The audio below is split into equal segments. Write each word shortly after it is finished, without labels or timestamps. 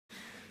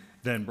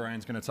Then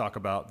Brian's going to talk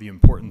about the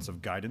importance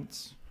of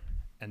guidance.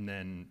 And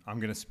then I'm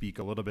going to speak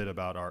a little bit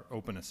about our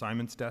open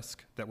assignments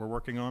desk that we're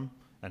working on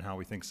and how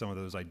we think some of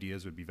those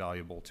ideas would be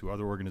valuable to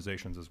other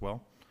organizations as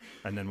well.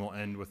 And then we'll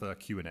end with a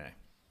Q&A.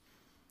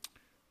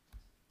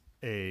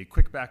 A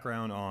quick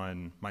background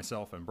on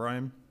myself and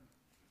Brian.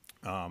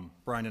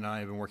 Brian and I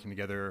have been working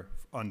together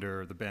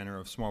under the banner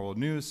of Small World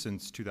News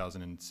since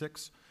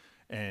 2006.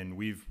 And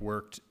we've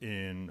worked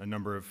in a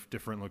number of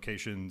different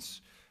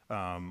locations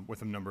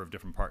with a number of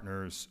different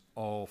partners,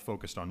 all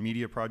focused on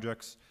media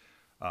projects.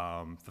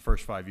 The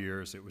first 5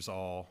 years, it was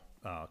all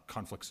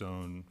conflict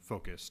zone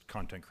focused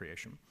content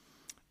creation.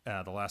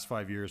 The last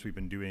 5 years, we've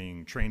been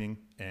doing training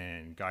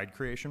and guide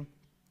creation,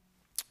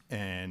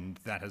 and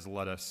that has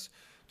led us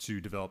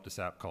to develop this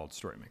app called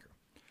StoryMaker.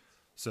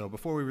 So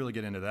before we really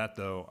get into that,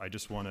 though, I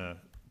just want to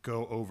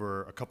go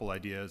over a couple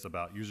ideas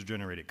about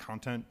user-generated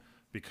content,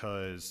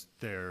 because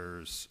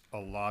there's a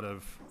lot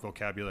of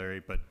vocabulary,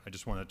 but I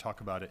just want to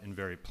talk about it in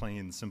very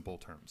plain, simple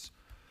terms.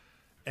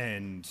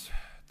 And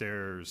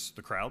there's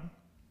the crowd,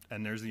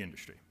 and there's the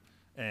industry.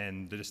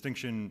 And the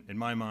distinction, in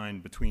my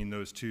mind, between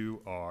those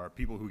two are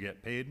people who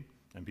get paid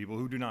and people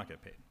who do not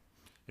get paid.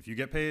 If you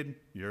get paid,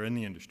 you're in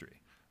the industry.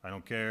 I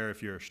don't care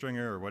if you're a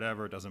stringer or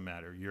whatever, it doesn't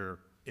matter. You're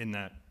in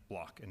that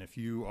block. And if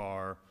you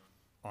are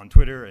on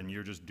Twitter and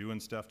you're just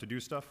doing stuff to do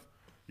stuff,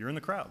 you're in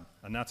the crowd,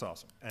 and that's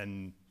awesome.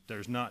 And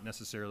there's not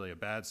necessarily a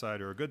bad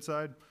side or a good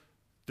side,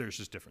 there's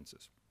just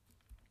differences.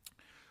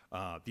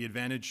 The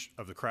advantage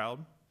of the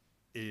crowd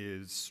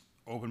is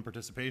open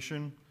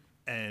participation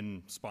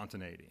and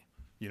spontaneity.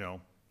 You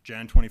know,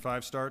 Jan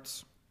 25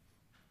 starts,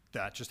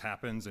 that just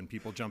happens and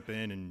people jump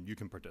in and you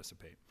can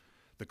participate.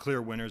 The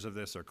clear winners of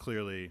this are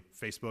clearly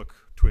Facebook,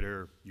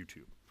 Twitter,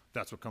 YouTube.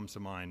 That's what comes to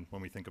mind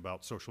when we think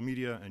about social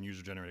media and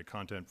user-generated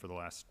content for the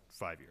last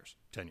 5 years,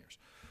 10 years.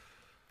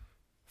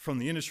 From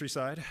the industry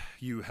side,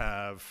 you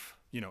have,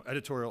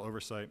 editorial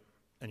oversight,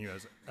 and you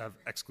have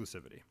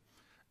exclusivity.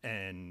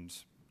 And,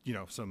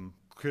 some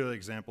clear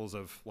examples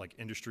of like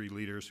industry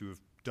leaders who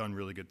have done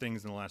really good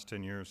things in the last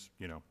 10 years,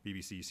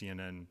 BBC,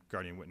 CNN,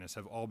 Guardian Witness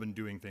have all been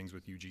doing things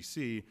with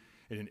UGC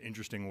in an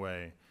interesting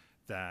way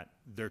that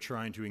they're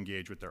trying to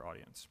engage with their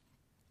audience.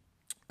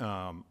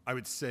 I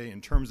would say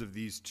in terms of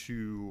these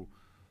two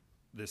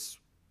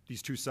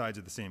sides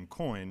of the same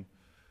coin,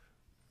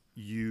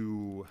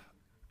 you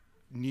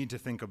need to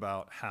think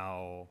about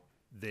how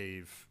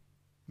they've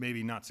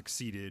maybe not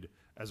succeeded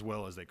as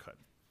well as they could.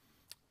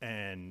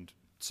 And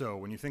so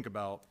when you think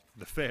about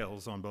the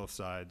fails on both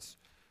sides,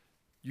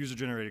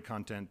 user-generated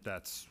content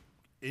that's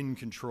in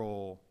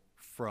control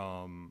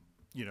from,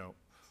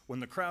 when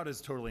the crowd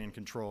is totally in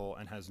control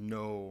and has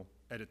no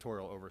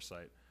editorial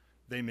oversight,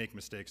 they make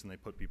mistakes and they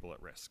put people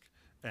at risk.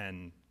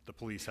 And the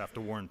police have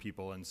to warn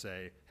people and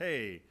say,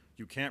 hey,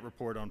 you can't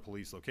report on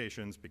police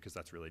locations because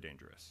that's really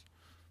dangerous.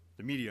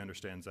 The media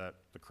understands that,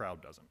 the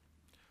crowd doesn't.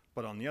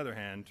 But on the other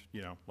hand,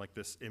 like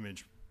this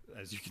image,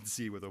 as you can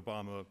see with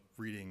Obama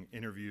reading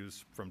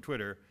interviews from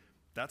Twitter,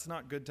 that's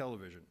not good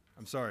television.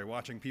 I'm sorry,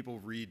 watching people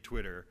read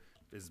Twitter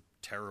is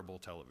terrible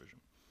television.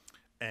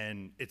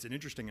 And it's an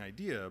interesting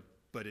idea,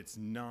 but it's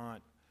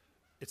not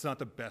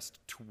the best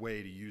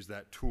way to use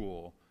that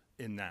tool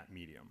in that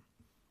medium.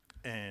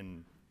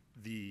 And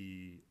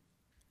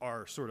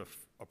our sort of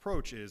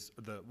approach is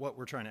what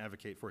we're trying to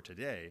advocate for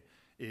today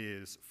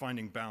is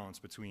finding balance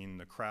between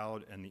the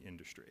crowd and the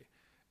industry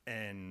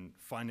and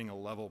finding a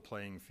level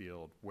playing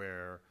field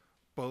where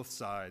both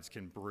sides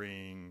can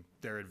bring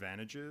their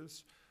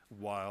advantages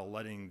while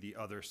letting the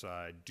other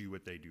side do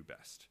what they do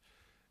best.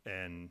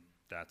 And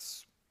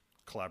that's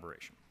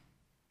collaboration.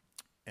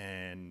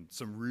 And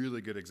some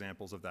really good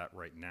examples of that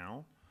right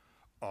now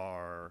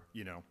are,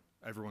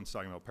 everyone's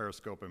talking about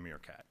Periscope and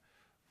Meerkat.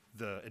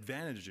 The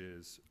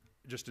advantages,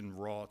 just in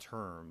raw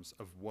terms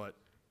of what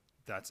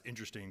that's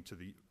interesting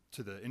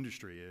to the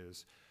industry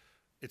is,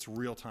 it's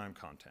real-time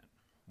content.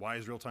 Why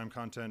is real-time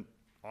content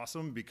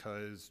awesome?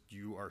 Because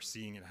you are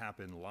seeing it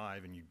happen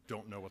live and you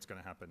don't know what's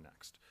gonna happen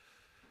next.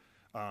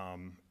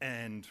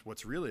 And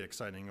what's really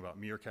exciting about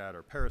Meerkat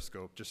or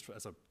Periscope, just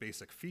as a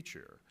basic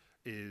feature,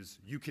 is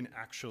you can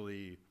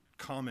actually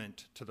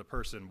comment to the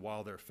person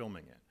while they're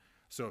filming it.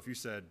 So if you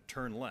said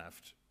turn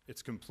left,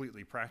 it's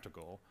completely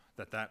practical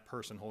that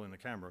person holding the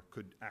camera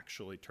could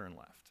actually turn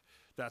left.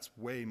 That's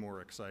way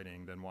more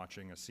exciting than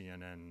watching a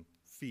CNN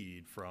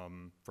feed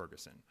from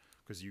Ferguson,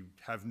 because you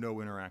have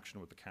no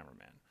interaction with the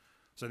cameraman.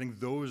 So I think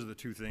those are the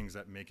two things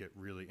that make it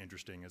really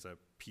interesting as a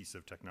piece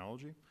of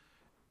technology.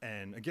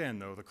 And again,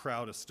 though, the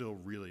crowd is still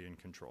really in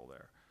control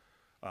there.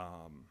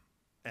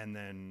 And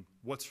then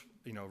what's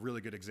a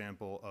really good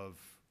example of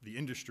the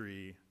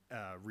industry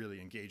really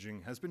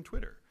engaging has been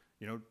Twitter.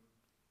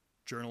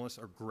 Journalists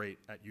are great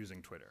at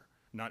using Twitter.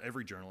 Not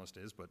every journalist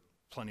is, but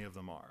plenty of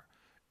them are.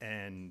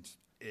 And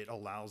it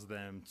allows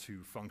them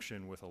to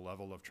function with a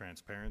level of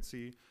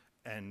transparency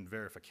and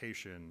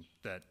verification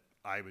that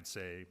I would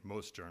say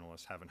most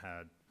journalists haven't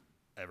had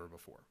ever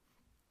before.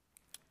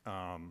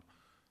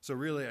 So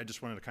really, I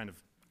just wanted to kind of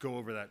go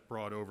over that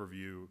broad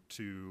overview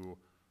to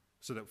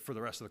so that for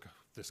the rest of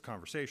this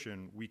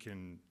conversation, we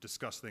can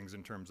discuss things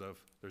in terms of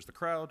there's the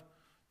crowd,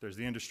 there's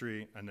the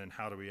industry, and then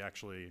how do we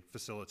actually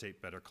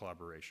facilitate better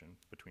collaboration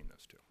between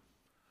those two.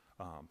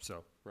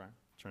 So, Brian,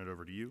 turn it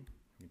over to you.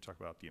 You can talk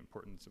about the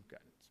importance of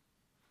guidance.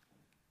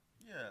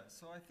 Yeah,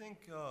 so I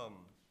think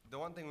the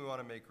one thing we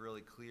want to make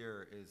really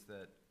clear is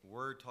that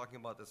we're talking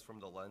about this from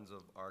the lens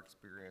of our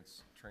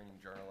experience training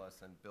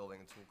journalists and building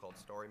a tool called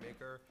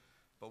StoryMaker,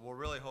 but we're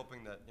really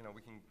hoping that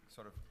we can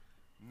sort of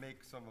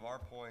make some of our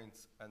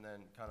points and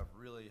then kind of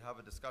really have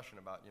a discussion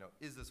about,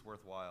 is this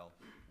worthwhile?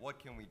 What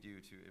can we do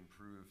to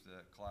improve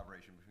the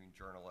collaboration between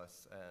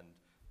journalists and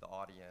the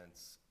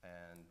audience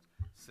and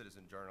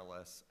citizen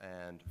journalists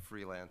and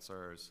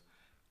freelancers,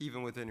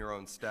 even within your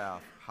own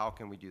staff? How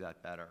can we do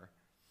that better?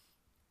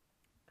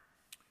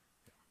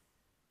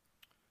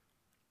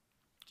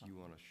 Do you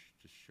want to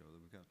just show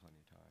that we've got plenty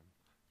of time?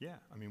 Yeah,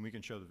 I mean, we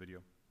can show the video.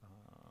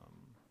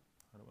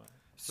 How do I?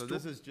 So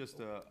this is just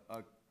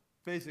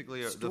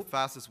basically the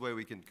fastest way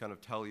we can kind of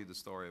tell you the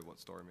story of what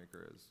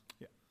StoryMaker is.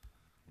 Yeah.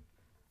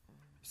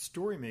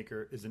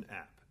 StoryMaker is an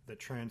app that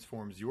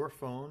transforms your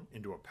phone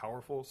into a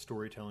powerful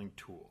storytelling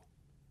tool.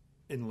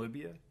 In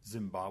Libya,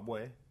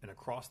 Zimbabwe, and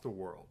across the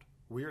world,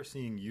 we are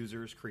seeing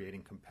users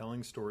creating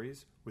compelling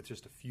stories with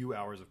just a few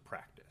hours of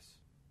practice.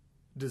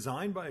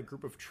 Designed by a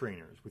group of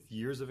trainers with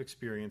years of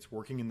experience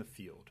working in the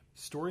field,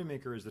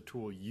 StoryMaker is the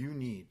tool you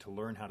need to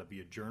learn how to be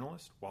a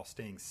journalist while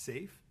staying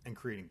safe and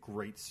creating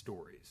great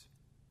stories.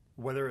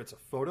 Whether it's a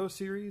photo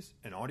series,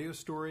 an audio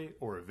story,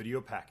 or a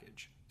video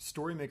package,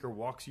 StoryMaker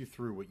walks you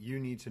through what you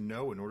need to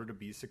know in order to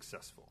be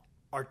successful.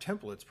 Our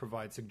templates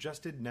provide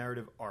suggested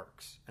narrative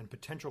arcs and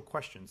potential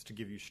questions to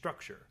give you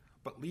structure,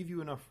 but leave you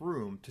enough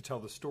room to tell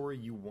the story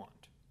you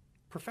want.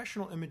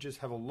 Professional images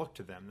have a look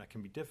to them that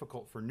can be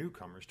difficult for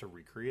newcomers to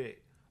recreate,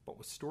 but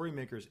with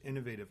StoryMaker's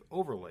innovative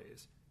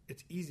overlays,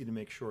 it's easy to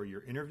make sure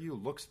your interview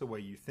looks the way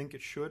you think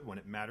it should when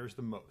it matters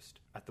the most,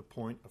 at the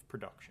point of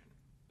production.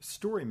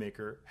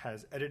 StoryMaker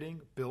has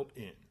editing built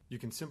in. You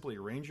can simply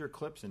arrange your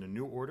clips in a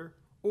new order,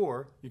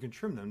 or you can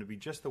trim them to be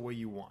just the way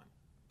you want.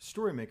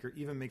 StoryMaker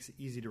even makes it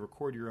easy to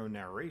record your own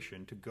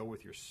narration to go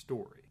with your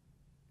story.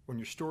 When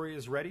your story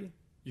is ready,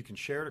 you can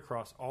share it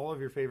across all of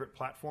your favorite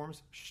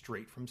platforms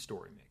straight from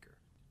StoryMaker.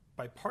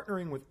 By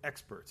partnering with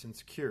experts in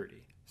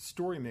security,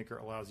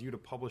 StoryMaker allows you to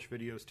publish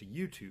videos to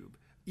YouTube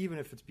even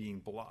if it's being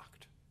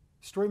blocked.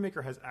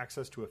 StoryMaker has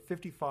access to a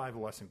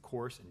 55-lesson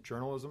course in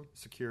journalism,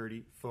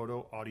 security,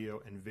 photo,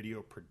 audio, and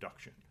video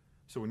production.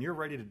 So when you're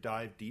ready to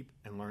dive deep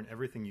and learn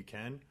everything you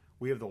can,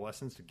 we have the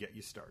lessons to get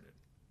you started.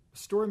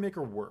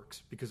 StoryMaker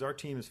works because our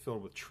team is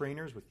filled with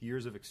trainers with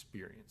years of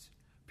experience,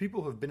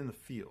 people who have been in the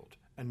field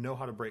and know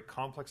how to break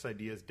complex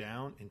ideas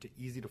down into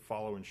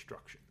easy-to-follow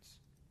instructions.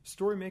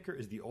 StoryMaker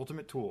is the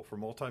ultimate tool for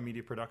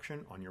multimedia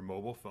production on your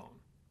mobile phone.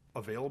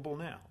 Available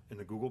now in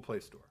the Google Play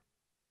Store.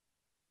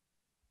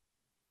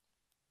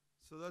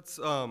 So that's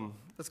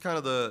kind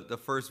of the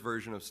first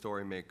version of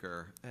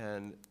StoryMaker.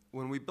 And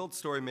when we built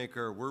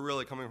StoryMaker, we're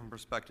really coming from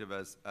perspective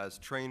as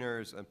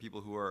trainers and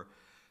people who are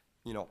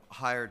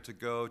hired to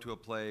go to a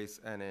place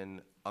and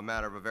in a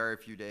matter of a very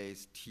few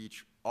days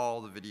teach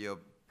all the video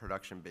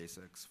production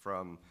basics,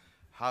 from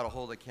how to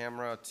hold a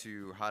camera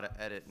to how to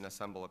edit and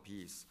assemble a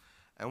piece.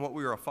 And what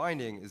we were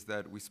finding is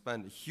that we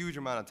spend a huge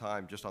amount of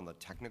time just on the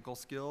technical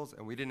skills,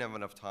 and we didn't have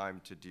enough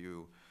time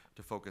to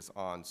focus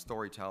on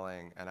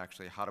storytelling and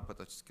actually how to put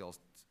those skills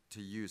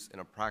to use in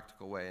a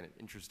practical way, in an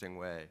interesting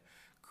way,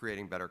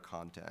 creating better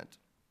content.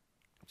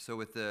 So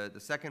with the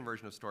second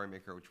version of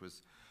StoryMaker, which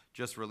was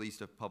just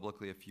released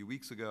publicly a few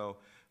weeks ago,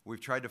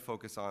 we've tried to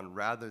focus on,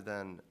 rather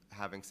than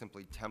having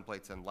simply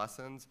templates and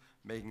lessons,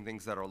 making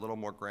things that are a little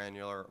more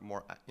granular,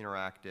 more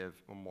interactive,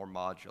 more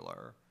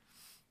modular.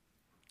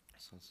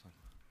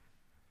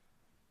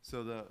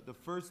 So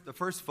the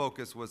first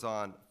focus was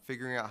on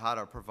figuring out how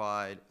to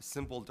provide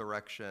simple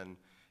direction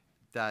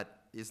that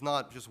is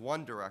not just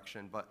one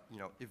direction, but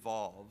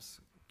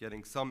evolves,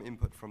 getting some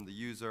input from the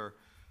user,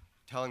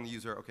 telling the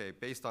user, okay,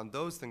 based on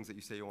those things that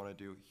you say you want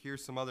to do,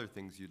 here's some other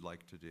things you'd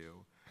like to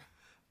do.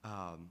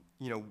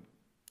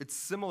 It's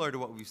similar to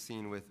what we've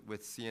seen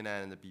with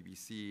CNN and the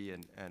BBC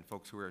and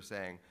folks who are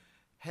saying,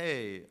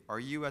 hey, are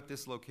you at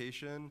this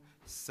location?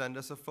 Send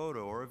us a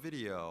photo or a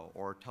video,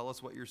 or tell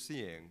us what you're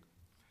seeing.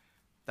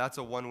 That's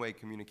a one-way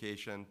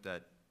communication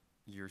that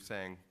you're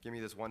saying, give me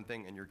this one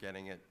thing and you're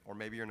getting it, or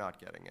maybe you're not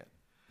getting it.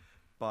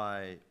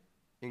 By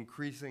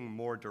increasing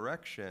more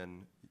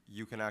direction,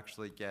 you can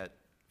actually get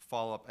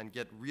follow-up and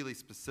get really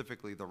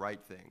specifically the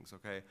right things,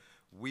 okay?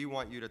 We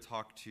want you to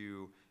talk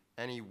to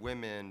any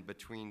women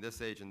between this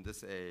age and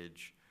this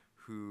age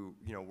who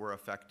were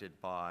affected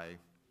by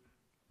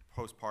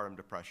postpartum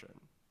depression,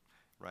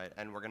 right?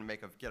 And we're gonna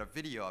get a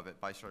video of it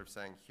by sort of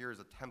saying, here's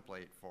a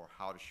template for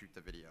how to shoot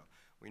the video.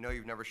 We know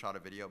you've never shot a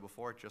video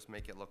before, just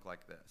make it look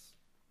like this.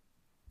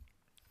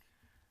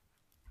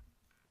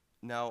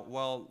 Now,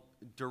 while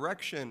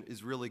direction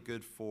is really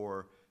good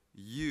for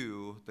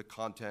you, the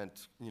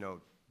content,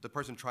 the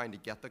person trying to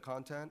get the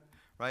content,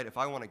 right? If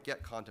I want to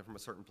get content from a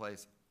certain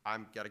place,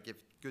 I'm got to give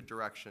good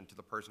direction to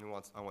the person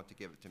I want to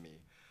give it to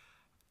me.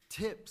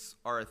 tips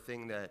are a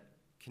thing that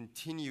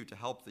continue to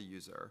help the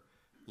user,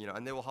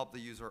 and they will help the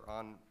user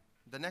on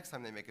the next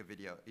time they make a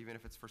video, even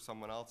if it's for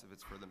someone else, if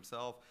it's for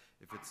themselves,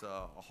 if it's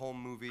a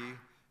home movie,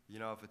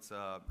 if it's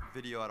a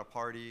video at a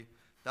party.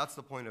 That's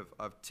the point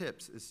of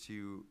tips, is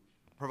to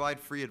provide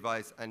free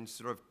advice and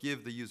sort of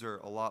give the user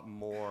a lot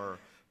more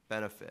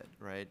benefit,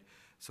 right?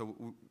 So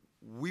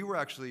we were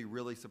actually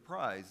really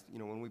surprised,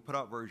 when we put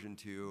out version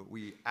 2,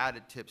 we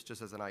added tips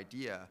just as an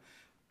idea.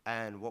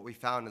 And what we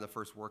found in the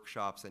first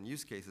workshops and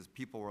use cases,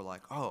 people were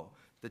like, oh,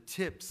 the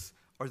tips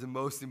are the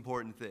most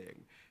important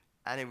thing.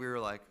 And then we were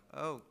like,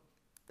 oh,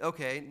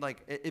 okay.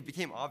 Like, it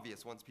became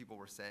obvious once people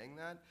were saying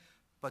that.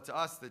 But to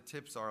us, the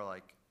tips are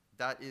like,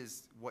 that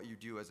is what you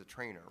do as a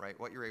trainer, right?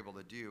 What you're able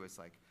to do is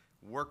like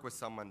work with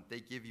someone, they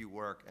give you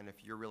work, and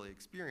if you're really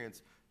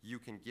experienced, you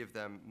can give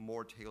them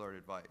more tailored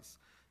advice.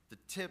 The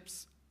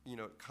tips,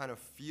 kind of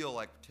feel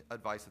like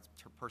advice that's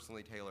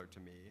personally tailored to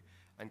me,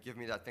 and give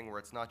me that thing where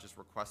it's not just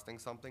requesting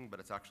something, but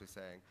it's actually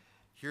saying,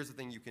 here's the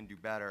thing you can do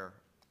better.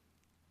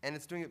 And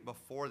it's doing it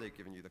before they've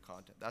given you the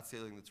content. That's the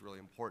other thing that's really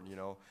important.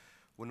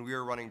 When we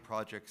were running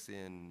projects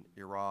in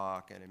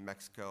Iraq and in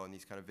Mexico and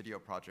these kind of video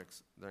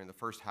projects during the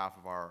first half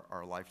of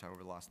our lifetime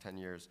over the last 10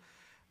 years,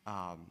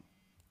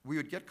 we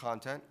would get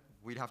content,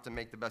 we'd have to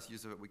make the best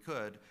use of it we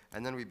could,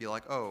 and then we'd be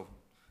like, oh,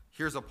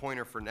 here's a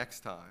pointer for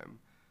next time.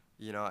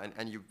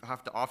 And you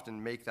have to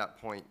often make that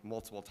point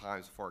multiple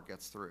times before it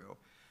gets through.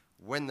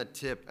 When the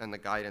tip and the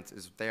guidance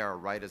is there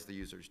right as the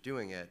user's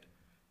doing it,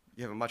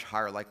 you have a much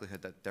higher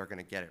likelihood that they're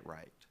going to get it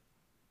right.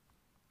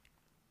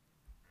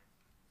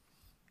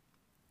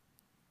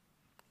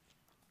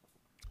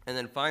 And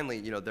then finally,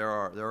 there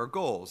are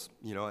goals,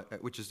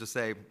 which is to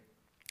say,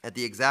 at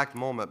the exact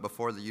moment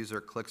before the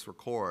user clicks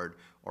record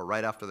or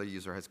right after the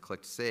user has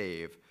clicked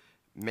save,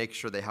 make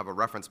sure they have a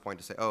reference point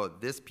to say, oh,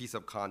 this piece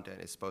of content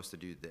is supposed to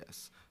do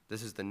this.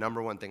 This is the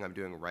 #1 thing I'm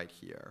doing right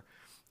here.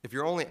 If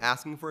you're only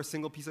asking for a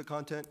single piece of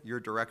content, your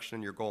direction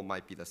and your goal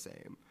might be the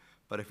same.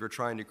 But if you're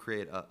trying to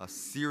create a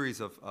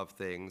series of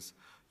things,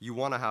 you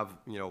want to have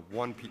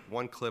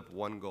one clip,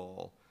 one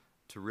goal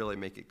to really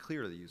make it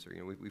clear to the user.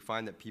 We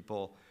find that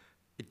people,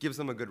 it gives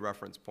them a good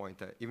reference point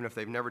that even if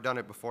they've never done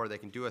it before, they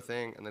can do a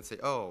thing and then say,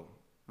 oh,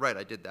 right,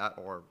 I did that,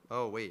 or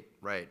oh, wait,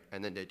 right,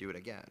 and then they do it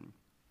again.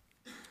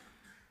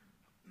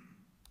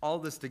 All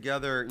this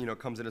together,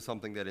 comes into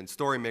something that in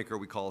StoryMaker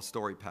we call a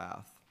story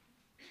path.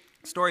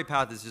 Story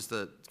path is just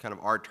a kind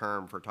of our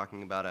term for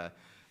talking about a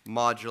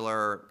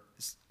modular,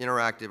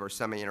 interactive or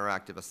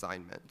semi-interactive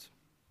assignment.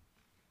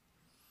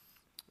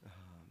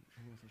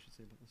 Anything else I should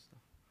say about this stuff?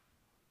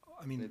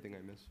 I mean, anything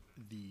I missed?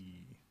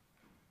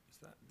 Is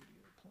that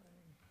video playing?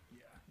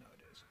 Yeah, no,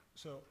 it is.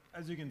 So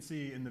as you can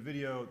see in the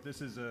video,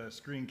 this is a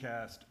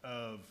screencast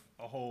of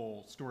a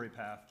whole story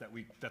path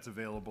that's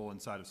available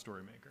inside of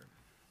StoryMaker.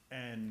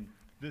 And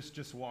this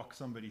just walks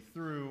somebody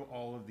through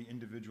all of the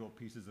individual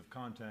pieces of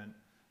content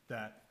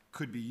that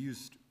could be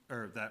used,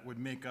 or that would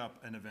make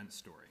up an event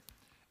story.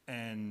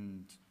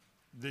 And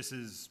this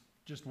is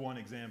just one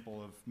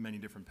example of many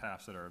different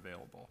paths that are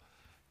available.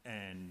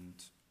 And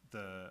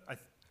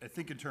I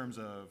think in terms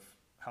of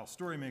how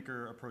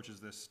StoryMaker approaches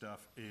this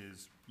stuff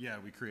is, yeah,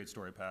 we create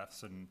story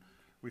paths and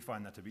we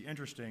find that to be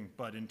interesting,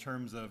 but in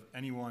terms of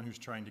anyone who's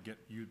trying to get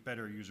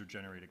better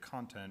user-generated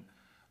content,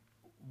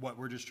 what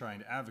we're just trying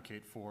to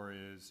advocate for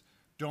is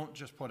don't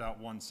just put out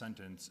one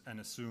sentence and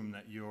assume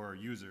that your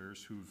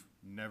users who've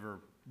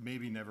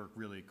maybe never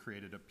really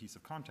created a piece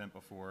of content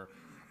before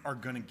are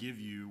going to give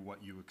you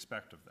what you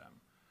expect of them.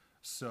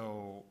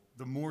 So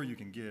the more you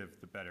can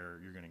give, the better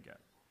you're going to get.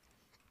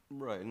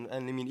 Right, and I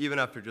mean, even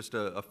after just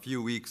a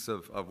few weeks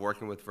of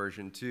working with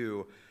version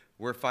 2,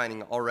 we're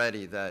finding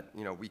already that,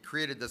 we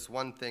created this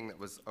one thing that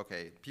was,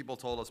 okay, people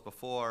told us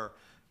before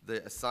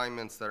the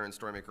assignments that are in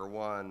StoryMaker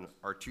 1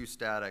 are too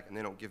static and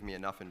they don't give me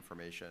enough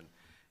information.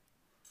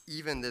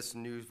 Even this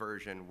new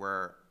version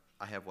where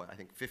I have, I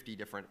think 50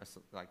 different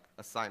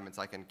assignments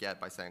I can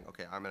get by saying,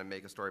 okay, I'm going to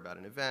make a story about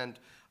an event,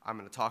 I'm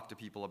going to talk to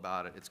people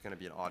about it, it's going to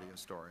be an audio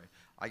story.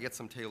 I get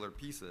some tailored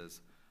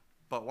pieces,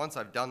 but once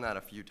I've done that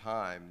a few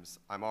times,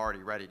 I'm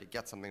already ready to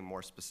get something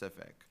more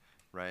specific,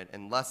 right?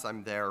 Unless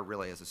I'm there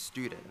really as a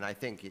student. And I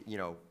think,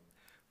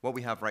 what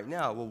we have right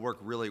now will work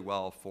really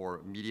well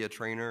for media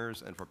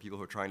trainers and for people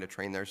who are trying to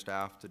train their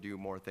staff to do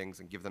more things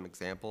and give them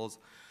examples.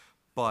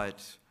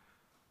 But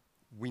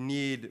we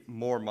need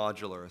more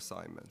modular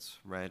assignments,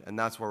 right? And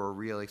that's where we're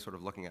really sort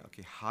of looking at,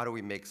 okay, how do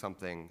we make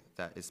something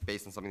that is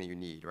based on something that you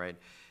need, right?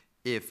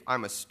 If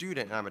I'm a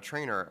student and I'm a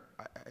trainer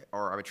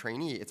or I'm a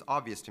trainee, it's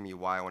obvious to me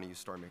why I want to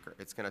use StoryMaker.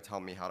 It's going to tell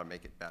me how to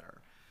make it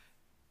better.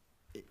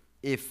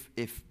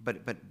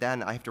 But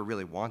then I have to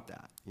really want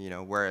that,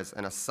 whereas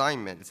an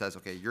assignment, it says,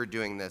 okay, you're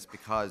doing this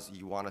because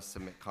you want to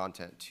submit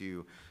content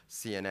to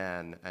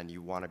CNN and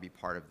you want to be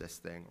part of this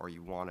thing, or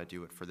you want to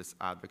do it for this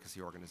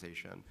advocacy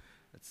organization,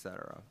 et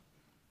cetera.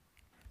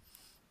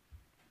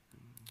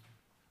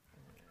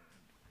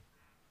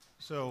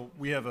 So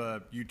we have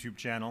a YouTube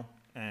channel,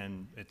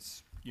 and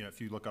it's,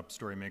 if you look up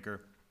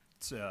StoryMaker,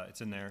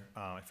 it's in there.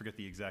 I forget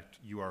the exact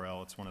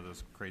URL. It's one of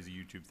those crazy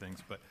YouTube things,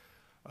 but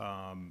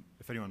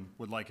If anyone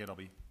would like it,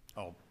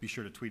 I'll be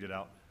sure to tweet it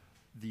out.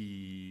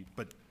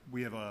 But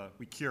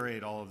we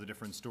curate all of the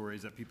different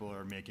stories that people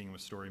are making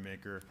with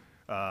StoryMaker.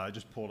 I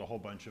just pulled a whole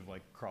bunch of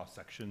like cross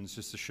sections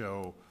just to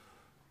show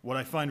what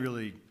I find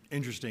really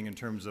interesting in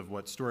terms of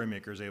what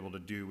StoryMaker is able to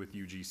do with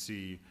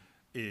UGC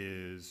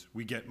is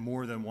we get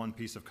more than one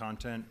piece of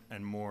content,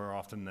 and more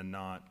often than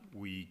not,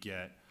 we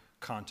get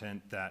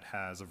content that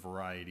has a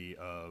variety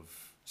of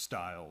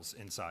styles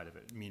inside of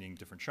it, meaning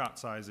different shot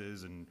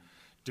sizes and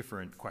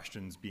different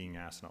questions being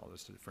asked and all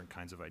those different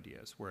kinds of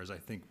ideas. Whereas I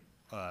think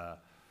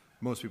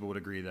most people would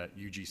agree that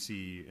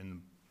UGC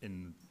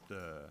in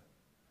the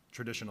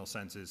traditional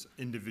sense is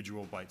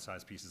individual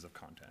bite-sized pieces of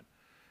content.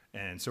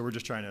 And so we're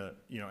just trying to,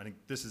 I think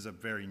this is a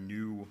very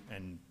new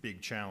and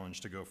big challenge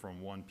to go from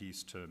one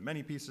piece to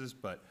many pieces,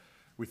 but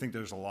we think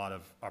there's a lot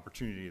of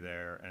opportunity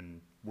there,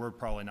 and we're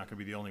probably not going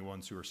to be the only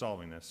ones who are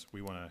solving this.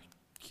 We want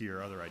to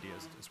hear other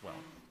ideas as well.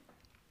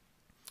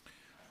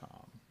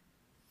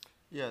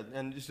 Yeah,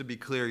 and just to be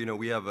clear,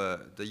 we have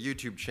the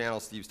YouTube channel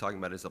Steve's talking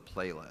about is a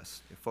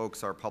playlist. If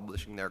folks are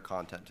publishing their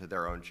content to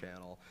their own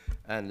channel,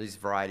 and these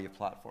variety of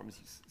platforms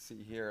you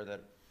see here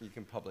that you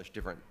can publish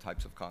different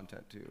types of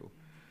content to.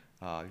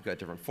 You've got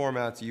different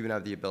formats. You even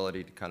have the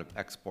ability to kind of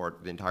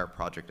export the entire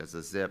project as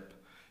a zip.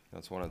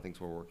 That's one of the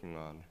things we're working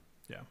on.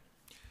 Yeah.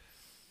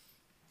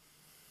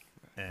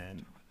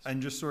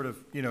 And just sort of,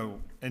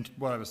 and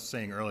what I was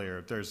saying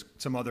earlier, there's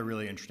some other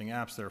really interesting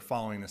apps that are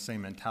following the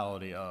same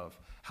mentality of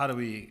how do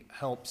we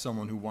help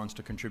someone who wants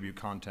to contribute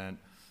content?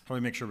 How do we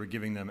make sure we're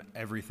giving them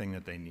everything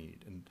that they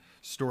need? And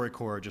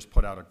StoryCore just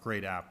put out a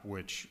great app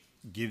which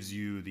gives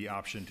you the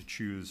option to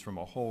choose from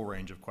a whole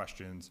range of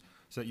questions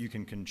so that you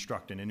can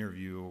construct an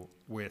interview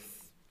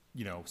with,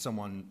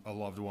 someone, a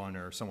loved one,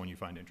 or someone you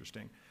find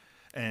interesting.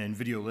 And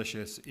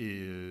Videolicious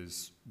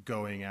is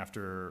going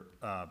after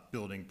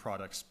building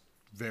products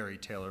very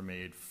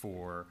tailor-made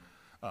for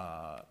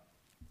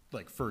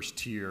like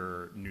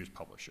first-tier news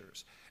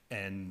publishers.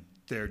 And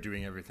they're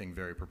doing everything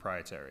very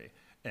proprietary.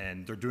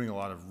 And they're doing a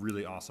lot of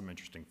really awesome,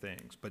 interesting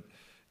things. But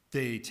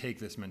they take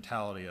this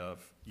mentality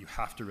of you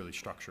have to really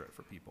structure it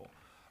for people.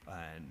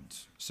 And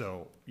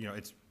so,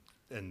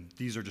 and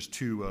these are just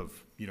two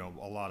of,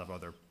 a lot of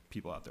other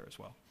people out there as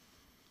well.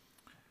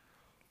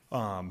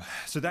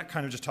 So that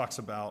kind of just talks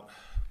about,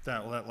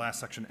 that last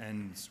section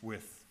ends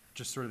with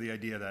just sort of the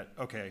idea that,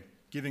 okay,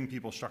 giving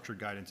people structured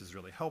guidance is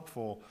really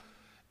helpful.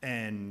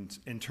 And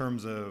in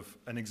terms of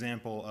an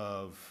example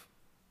of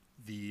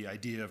the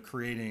idea of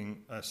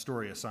creating a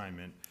story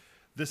assignment,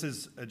 this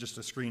is just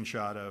a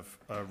screenshot of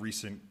a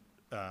recent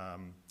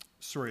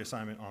story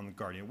assignment on the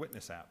Guardian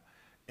Witness app.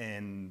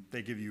 And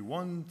they give you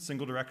one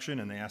single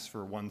direction and they ask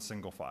for one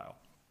single file.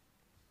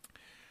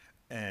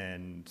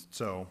 And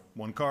so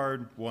one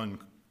card, one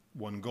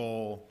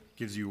goal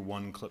gives you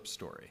one clip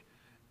story.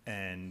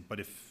 But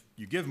if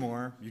you give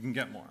more, you can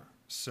get more.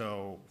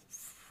 So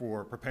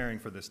for preparing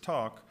for this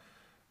talk,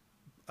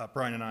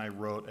 Brian and I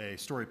wrote a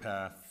story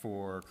path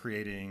for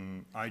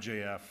creating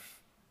IJF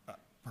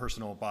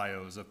personal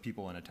bios of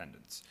people in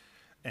attendance.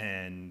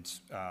 And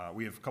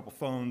we have a couple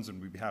phones,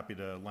 and we'd be happy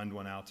to lend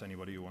one out to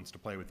anybody who wants to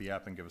play with the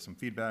app and give us some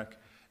feedback.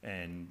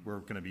 And we're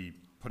going to be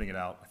putting it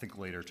out, I think,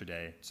 later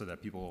today, so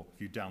that people,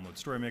 if you download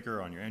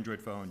StoryMaker on your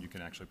Android phone, you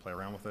can actually play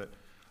around with it.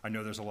 I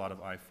know there's a lot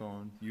of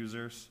iPhone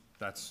users.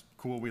 That's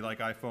cool. We like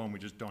iPhone. We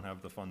just don't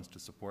have the funds to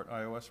support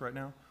iOS right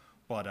now.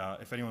 But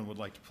if anyone would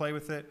like to play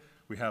with it,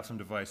 we have some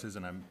devices,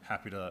 and I'm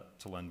happy to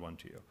lend one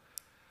to you.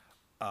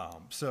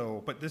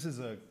 But this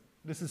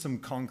is some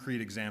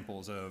concrete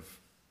examples of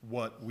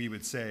what we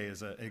would say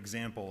is an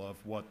example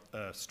of what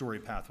a story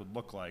path would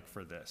look like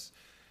for this.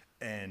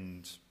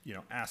 And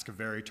ask a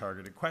very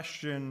targeted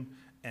question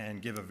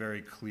and give a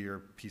very clear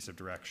piece of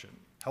direction.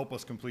 Help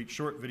us complete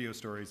short video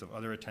stories of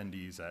other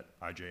attendees at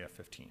IJF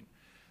 15.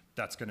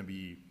 That's going to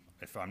be,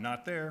 if I'm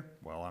not there,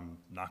 well, I'm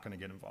not going to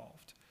get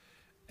involved.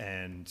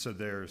 And so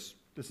this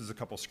is a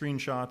couple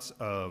screenshots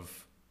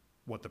of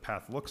what the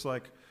path looks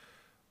like.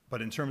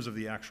 But in terms of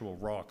the actual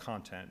raw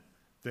content,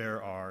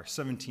 there are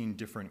 17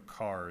 different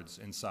cards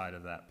inside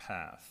of that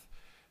path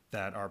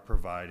that are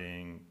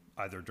providing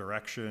either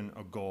direction,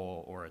 a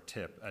goal, or a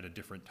tip at a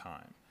different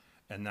time.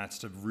 And that's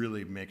to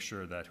really make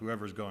sure that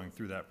whoever's going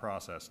through that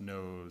process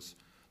knows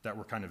that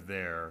we're kind of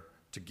there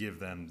to give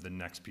them the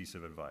next piece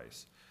of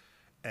advice.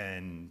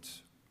 And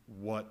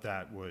what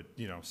that would,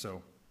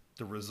 so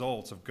the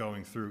results of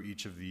going through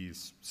each of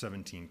these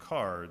 17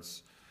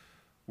 cards,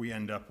 we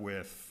end up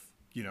with,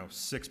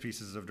 6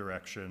 pieces of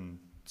direction,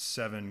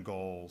 7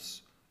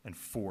 goals, and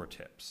 4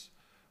 tips.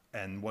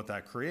 And what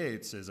that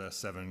creates is a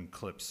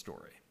 7-clip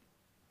story.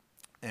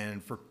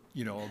 And for,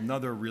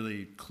 another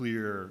really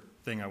clear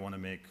thing I want to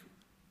make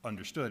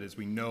understood is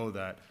we know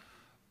that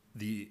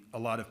a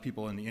lot of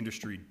people in the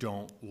industry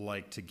don't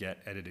like to get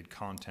edited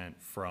content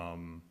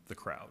from the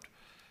crowd.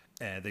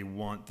 And they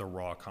want the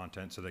raw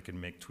content so they can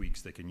make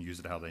tweaks, they can use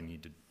it how they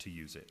need to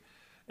use it.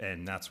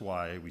 And that's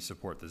why we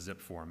support the zip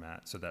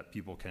format, so that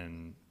people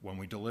can, when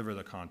we deliver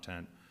the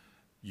content,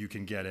 you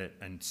can get it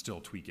and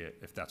still tweak it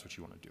if that's what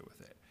you want to do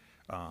with it.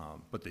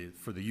 But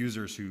for the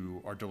users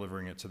who are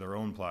delivering it to their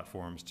own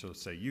platforms, to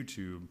say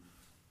YouTube,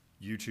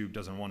 YouTube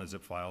doesn't want a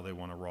zip file, they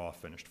want a raw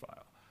finished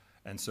file.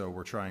 And so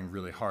we're trying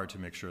really hard to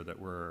make sure that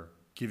we're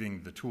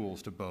giving the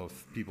tools to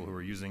both people who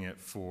are using it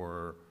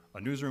for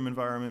a newsroom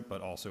environment,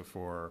 but also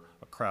for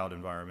a crowd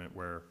environment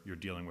where you're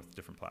dealing with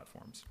different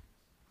platforms.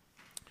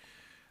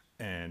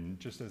 And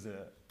just as an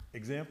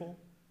example,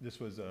 this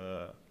was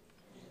a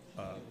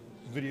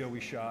video we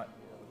shot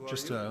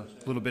just a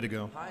little bit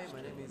ago. Hi,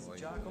 my name is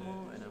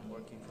Giacomo, and I'm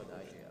working for the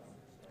IGF.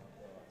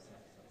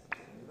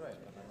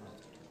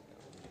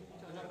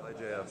 Hi,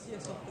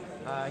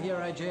 JF. Here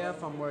at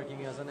IGF, I'm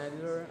working as an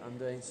editor. I'm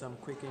doing some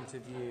quick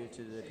interview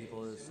to the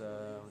people who's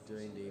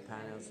doing the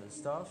panels and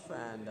stuff,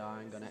 and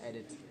I'm gonna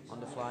edit on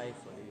the fly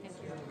for these.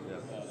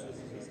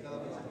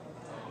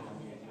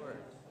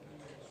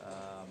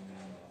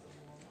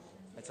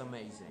 It's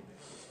amazing.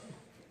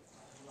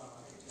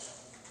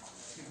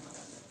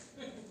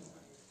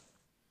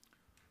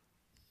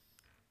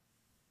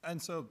 And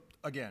so,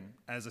 again,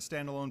 as a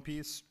standalone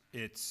piece,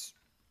 it's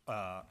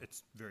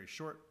very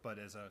short, but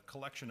as a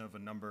collection of a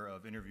number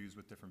of interviews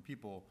with different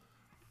people,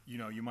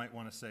 you might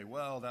want to say,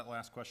 well, that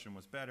last question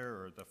was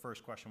better, or the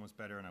first question was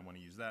better, and I want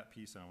to use that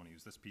piece, and I want to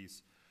use this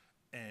piece.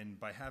 And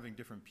by having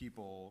different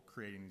people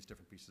creating these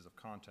different pieces of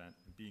content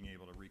and being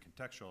able to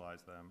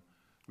recontextualize them,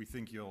 we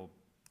think you'll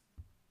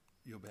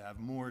have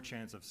more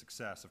chance of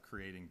success of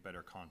creating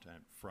better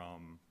content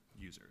from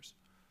users.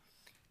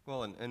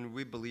 Well, and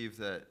we believe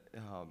that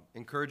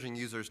encouraging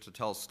users to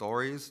tell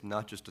stories,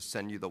 not just to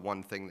send you the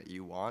one thing that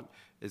you want,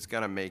 is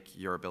going to make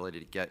your ability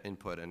to get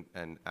input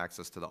and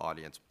access to the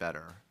audience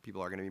better.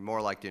 People are going to be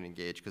more likely to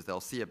engage because they'll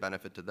see a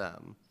benefit to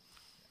them.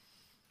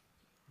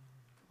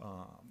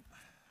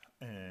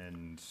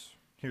 And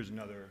here's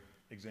another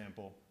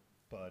example,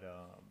 but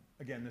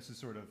again, this is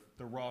sort of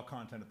the raw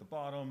content at the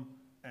bottom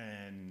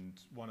and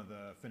one of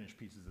the finished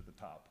pieces at the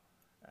top.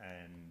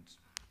 And,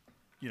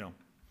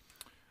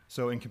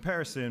 so in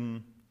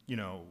comparison,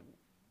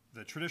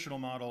 the traditional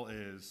model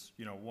is,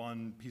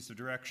 one piece of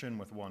direction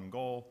with one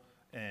goal,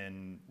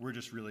 and we're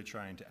just really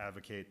trying to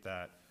advocate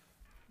that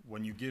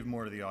when you give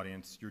more to the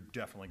audience, you're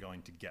definitely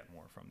going to get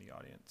more from the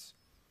audience.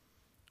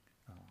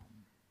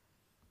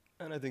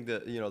 And I think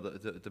that,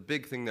 the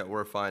big thing that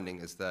we're finding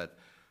is that,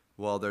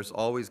 well, there's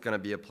always going to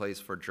be a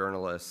place for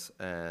journalists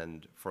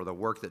and for the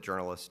work that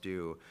journalists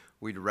do.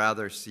 We'd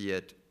rather see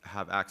it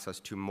have access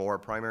to more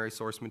primary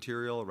source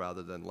material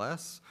rather than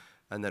less.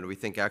 And then we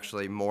think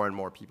actually more and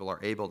more people are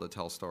able to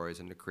tell stories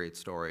and to create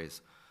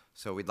stories.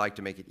 So we'd like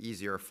to make it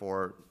easier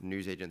for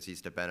news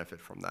agencies to benefit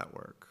from that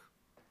work.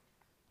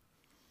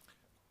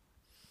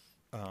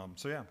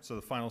 So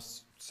the final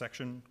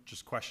section,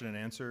 just question and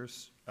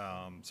answers.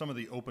 Some of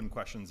the open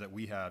questions that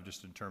we have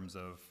just in terms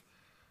of,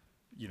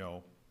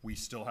 we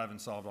still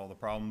haven't solved all the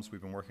problems. We've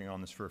been working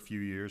on this for a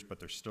few years, but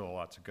there's still a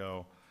lot to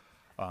go.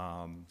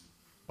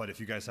 But if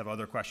you guys have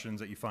other questions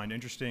that you find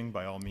interesting,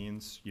 by all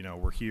means,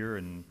 we're here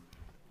and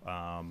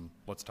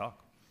let's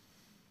talk.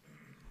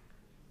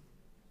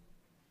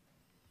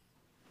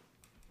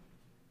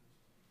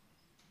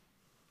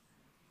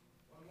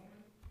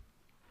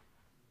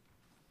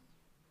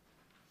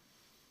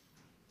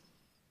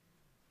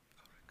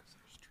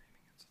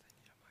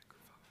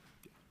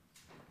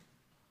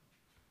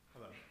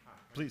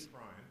 Please.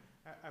 Brian,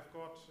 I've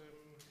got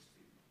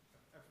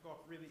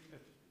really,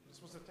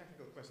 this was a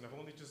technical question. I've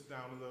only just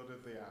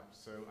downloaded the app,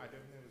 so I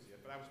don't know this yet.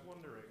 But I was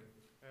wondering,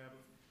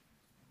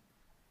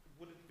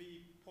 would it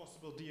be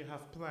possible, do you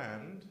have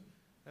planned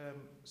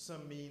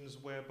some means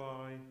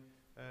whereby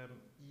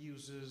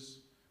users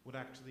would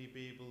actually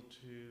be able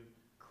to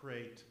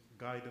create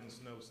guidance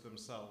notes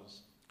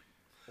themselves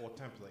or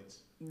templates?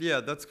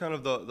 Yeah, that's kind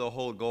of the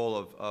whole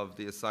goal of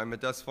the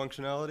assignment desk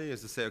functionality,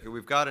 is to say, okay,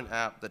 we've got an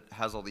app that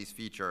has all these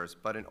features,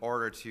 but in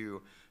order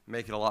to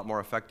make it a lot more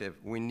effective,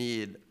 we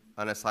need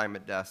an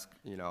assignment desk.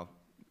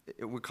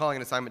 We're calling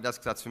it assignment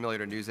desk because that's familiar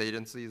to news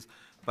agencies,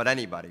 but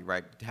anybody,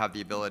 right, to have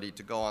the ability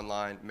to go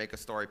online, make a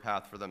story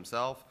path for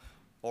themselves,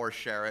 or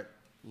share it,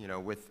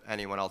 with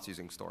anyone else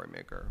using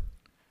StoryMaker.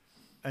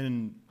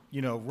 And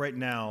right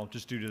now,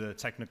 just due to the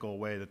technical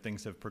way that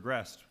things have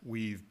progressed,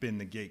 we've been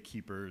the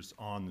gatekeepers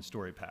on the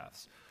story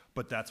paths.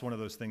 But that's one of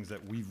those things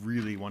that we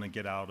really want to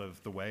get out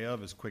of the way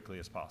of as quickly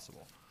as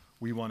possible.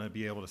 We want to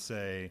be able to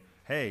say,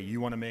 hey,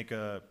 you want to make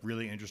a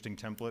really interesting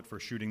template for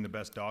shooting the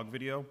best dog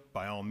video?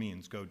 By all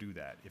means, go do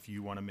that. If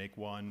you want to make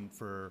one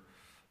for,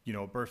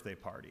 a birthday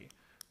party,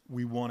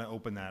 we want to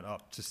open that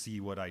up to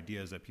see what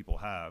ideas that people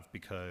have,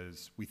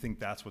 because we think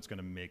that's what's going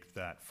to make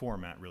that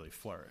format really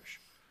flourish.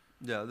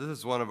 Yeah, this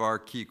is one of our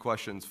key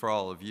questions for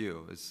all of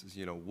you is,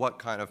 what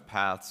kind of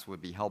paths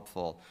would be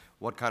helpful?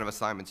 What kind of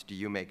assignments do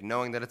you make,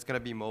 knowing that it's going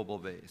to be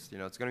mobile-based?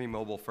 It's going to be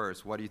mobile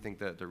first. What do you think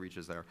that the reach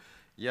is there?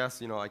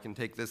 Yes, I can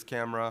take this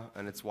camera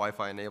and it's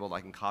Wi-Fi enabled.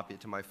 I can copy it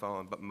to my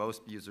phone, but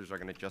most users are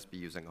going to just be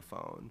using a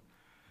phone.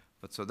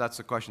 But so that's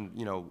the question,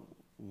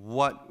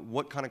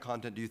 what kind of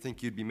content do you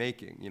think you'd be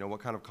making? What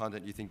kind of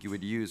content do you think you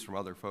would use from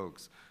other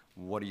folks?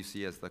 What do you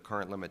see as the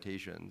current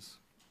limitations?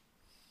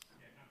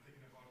 I'm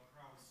thinking about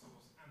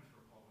crowdsourced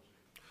anthropology.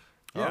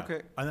 Yeah.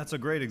 Okay. And that's a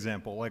great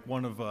example. Like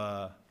one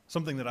of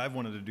something that I've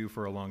wanted to do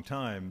for a long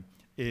time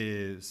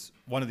is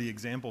one of the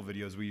example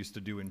videos we used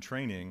to do in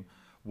training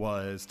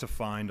was to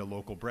find a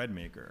local bread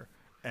maker.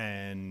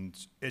 And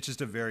it's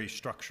just a very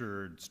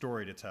structured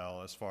story to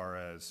tell as far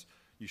as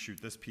you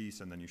shoot this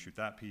piece and then you shoot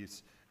that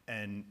piece.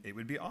 And it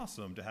would be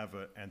awesome to have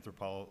an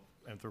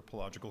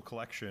anthropological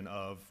collection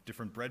of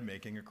different bread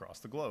making across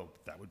the globe.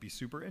 That would be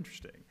super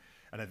interesting.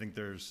 And I think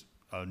there's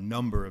a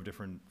number of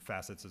different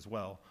facets as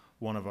well.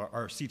 One of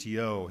our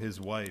CTO, his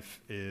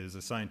wife, is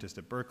a scientist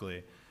at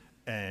Berkeley,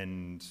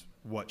 and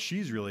what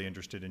she's really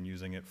interested in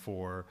using it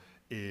for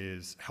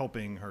is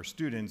helping her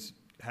students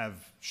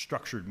have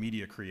structured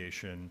media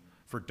creation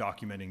for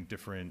documenting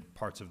different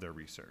parts of their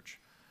research.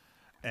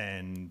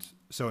 And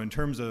so in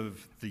terms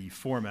of the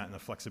format and the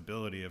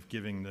flexibility of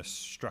giving this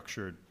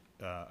structured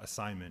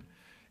assignment,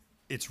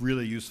 it's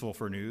really useful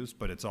for news,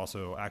 but it's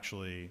also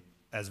actually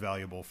as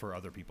valuable for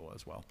other people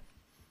as well.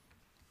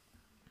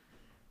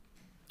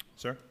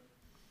 Sir?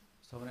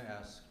 So I'm going to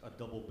ask a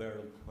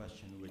double-barreled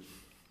question, which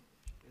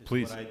is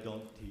Please. what I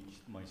don't teach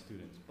my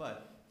students,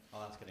 but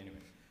I'll ask it anyway.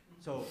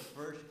 So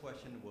first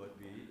question would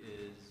be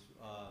is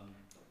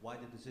why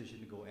the decision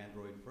to go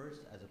Android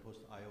first as opposed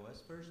to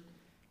iOS first?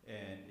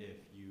 And if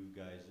you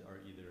guys are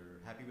either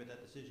happy with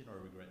that decision or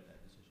regret that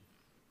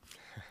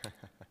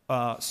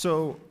decision?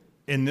 So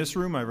in this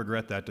room, I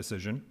regret that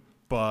decision.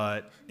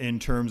 But in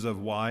terms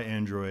of why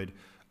Android,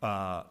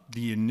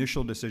 the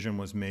initial decision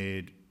was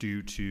made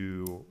due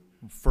to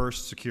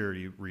first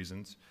security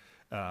reasons.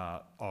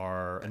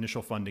 Our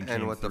initial funding came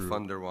And what through, the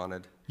funder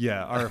wanted.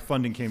 Yeah, our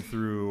funding came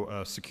through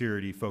a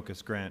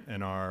security-focused grant,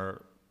 and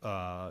our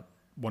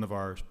one of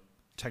our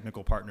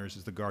technical partners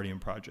is the Guardian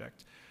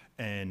Project,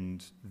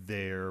 and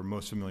they're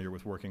most familiar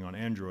with working on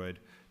Android.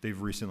 They've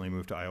recently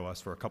moved to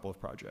iOS for a couple of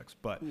projects,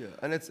 but Yeah,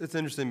 and it's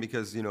interesting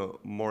because, you know,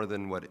 more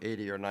than what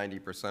 80 or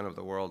 90% of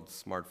the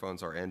world's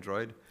smartphones are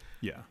Android.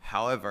 yeah,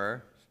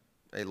 However,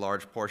 a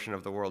large portion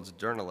of the world's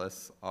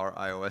journalists are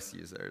iOS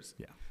users.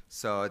 yeah.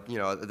 So, you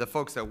know, the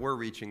folks that we're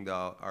reaching,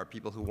 though, are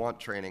people who want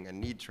training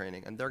and need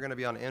training, and they're going to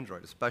be on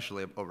Android,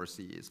 especially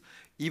overseas.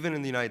 Even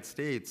in the United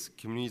States,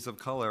 communities of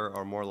color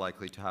are more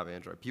likely to have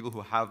Android. People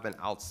who have been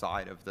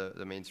outside of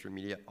the mainstream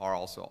media are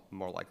also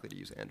more likely to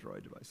use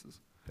Android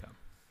devices. Yeah.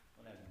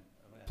 I'm gonna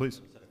ask Please.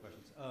 another set of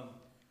questions.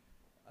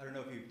 I don't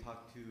know if you've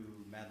talked to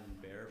Madeline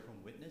Baer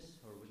from Witness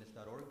or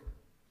Witness.org,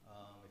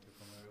 if you're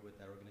familiar with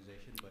that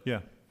organization. But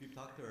Yeah. if you've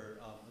talked to her,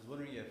 I was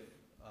wondering if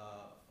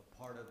a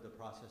part of the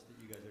process that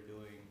you guys are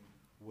doing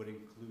would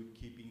include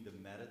keeping the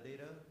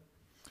metadata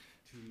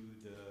to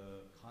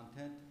the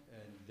content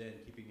and then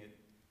keeping it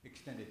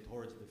extended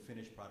towards the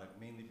finished product,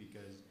 mainly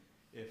because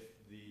if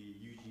the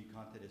UG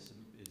content is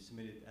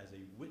submitted as a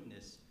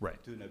witness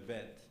Right. to an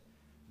event,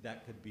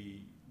 that could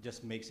be,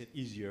 just makes it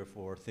easier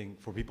for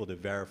people to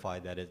verify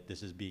that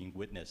this is being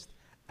witnessed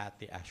at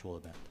the actual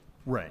event.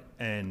 Right,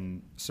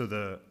 and so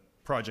the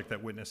project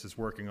that Witness is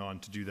working on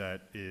to do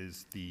that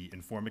is the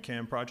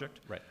Informacam project.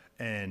 Right.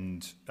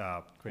 And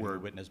Creating a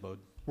witness mode.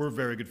 we're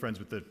very good friends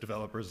with the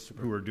developers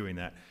who are doing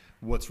that.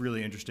 What's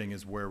really interesting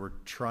is where we're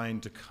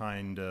trying to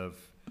kind of,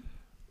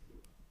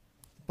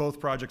 both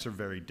projects are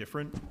very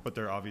different, but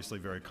they're obviously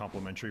very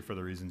complementary for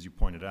the reasons you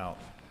pointed out.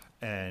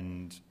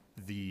 And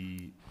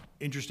the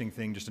interesting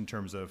thing, just in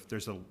terms of,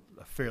 there's a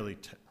fairly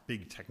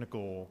big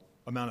technical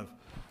amount of,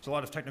 there's a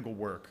lot of technical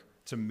work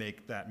to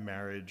make that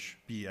marriage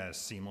be as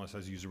seamless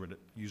as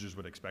users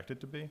would expect it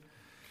to be.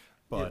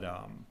 But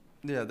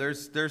Yeah,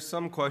 there's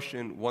some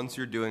question, once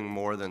you're doing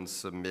more than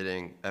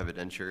submitting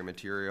evidentiary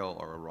material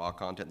or raw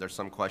content, there's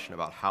some question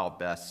about how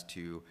best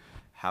to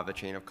have a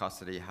chain of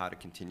custody, how to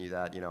continue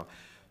that, you know.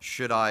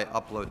 Should I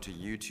upload to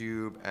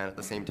YouTube and at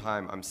the same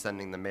time I'm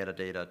sending the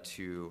metadata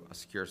to a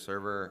secure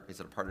server? Is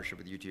it a partnership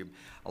with YouTube?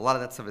 A lot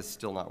of that stuff is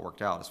still not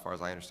worked out as far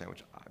as I understand,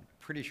 which I'm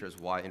pretty sure is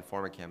why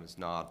Informacam is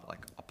not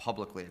like a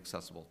publicly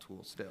accessible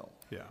tool still.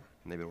 yeah.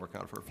 And they've been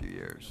working on it for a few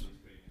years.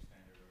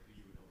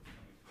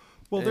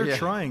 Well, they're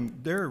Yeah.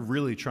 they're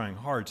really trying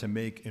hard to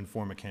make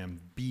Informacam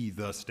be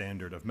the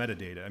standard of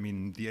metadata. I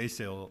mean, the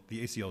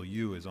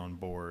ACLU is on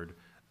board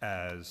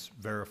as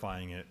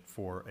verifying it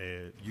for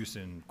a use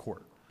in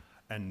court.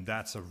 And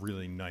that's a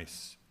really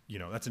nice, you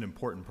know, that's an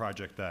important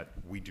project that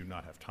we do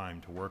not have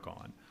time to work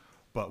on.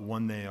 But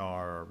when they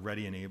are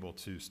ready and able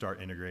to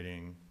start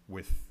integrating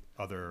with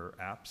other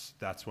apps,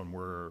 that's when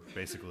we're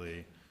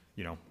basically,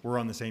 you know, we're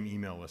on the same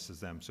email list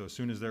as them. So as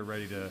soon as they're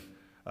ready to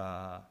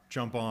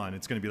jump on,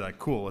 it's going to be like,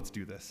 cool, let's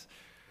do this.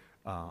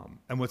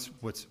 And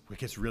what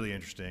gets really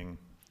interesting,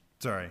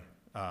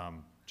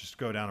 just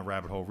go down a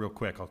rabbit hole real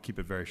quick. I'll keep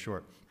it very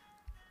short.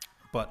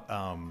 But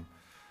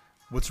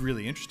what's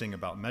really interesting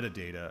about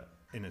metadata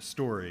in a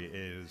story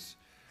is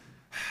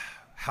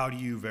how do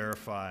you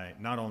verify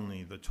not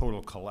only the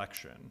total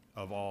collection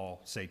of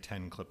all, say,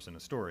 10 clips in a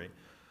story,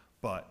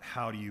 but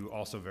how do you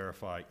also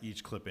verify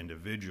each clip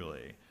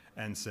individually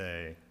and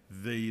say,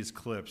 these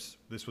clips,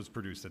 this was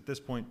produced at this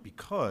point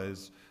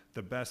because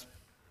the best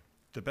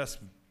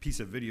piece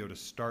of video to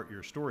start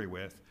your story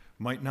with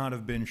might not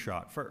have been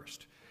shot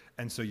first.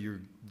 And so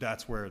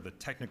that's where the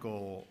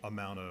technical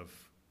amount of,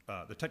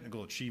 the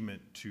technical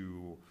achievement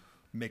to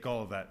make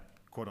all of that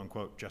quote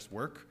unquote just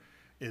work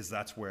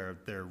that's where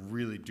they're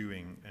really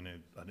doing an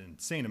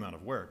insane amount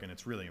of work, and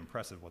it's really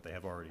impressive what they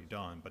have already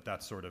done. But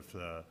that's sort of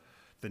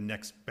the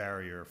next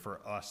barrier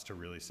for us to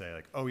really say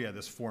like, oh yeah,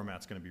 this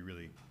format's going to be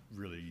really,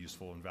 really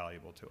useful and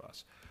valuable to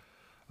us.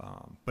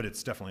 But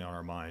it's definitely on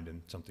our mind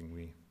and something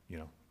we,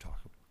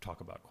 talk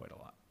about quite a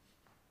lot.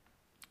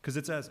 Because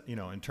it's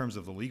in terms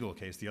of the legal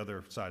case, the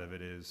other side of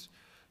it is,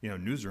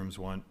 newsrooms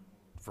want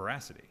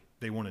veracity.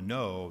 They want to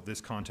know this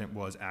content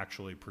was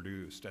actually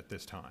produced at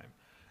this time.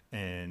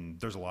 And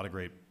there's a lot of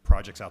great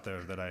projects out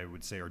there that I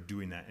would say are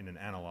doing that in an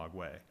analog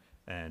way.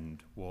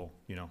 And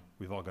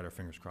we've all got our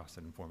fingers crossed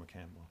that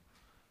Informacam will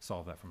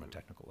solve that from a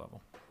technical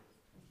level.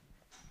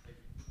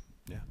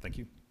 Yeah, thank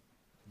you.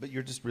 But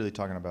you're just really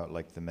talking about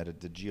like the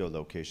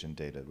geolocation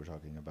data. We're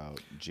talking about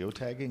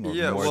geotagging? Or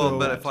Yeah, more well, than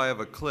but that? if I have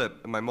a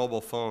clip, my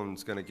mobile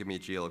phone's going to give me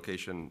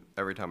geolocation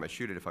every time I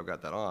shoot it if I've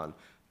got that on.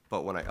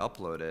 But when I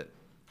upload it,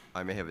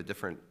 I may have a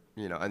different,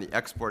 and the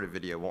exported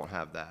video won't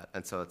have that.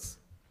 And so it's,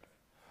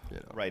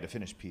 Right, a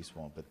finished piece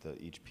won't, but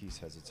each piece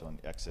has its own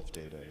EXIF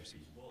data or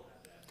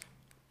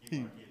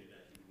something.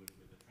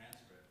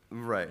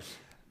 Right.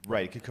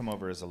 Right, it could come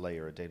over as a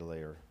layer, a data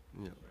layer.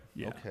 Yeah.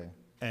 Yeah. Okay.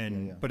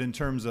 And Yeah. but in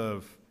terms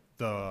of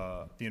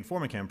the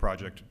Informacam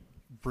project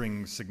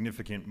brings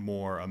significant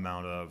more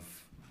amount of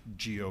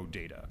geo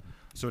data.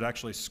 So it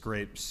actually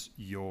scrapes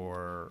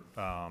your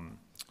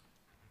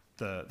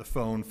the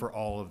phone for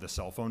all of the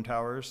cell phone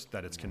towers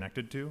that it's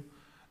connected to,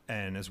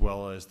 and as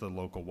well as the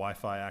local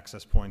Wi-Fi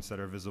access points that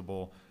are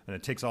visible, and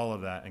it takes all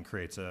of that and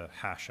creates a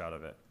hash out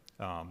of it.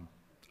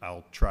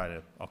 I'll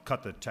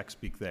cut the tech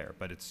speak there,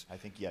 but I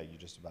think, yeah, you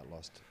just about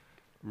lost.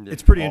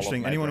 it's pretty All of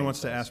interesting. my Anyone who brain wants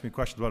to cells. ask me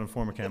questions about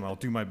Informacam, I'll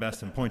do my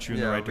best and point you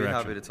in the Yeah, right I'll be direction.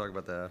 happy to talk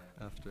about that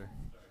after.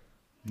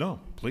 No,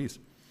 please.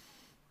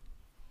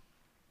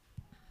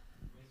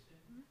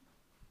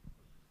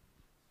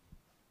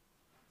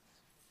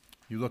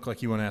 You look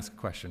like you want to ask a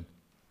question.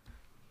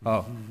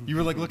 Oh, you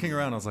were like looking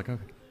around. I was like,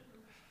 okay,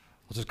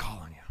 I'll just call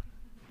on you.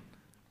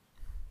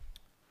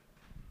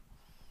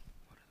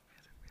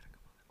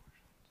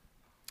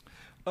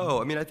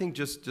 Oh, I mean, I think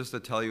just to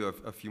tell you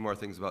a few more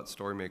things about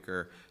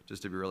StoryMaker,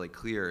 just to be really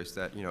clear, is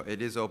that,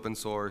 it is open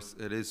source,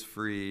 it is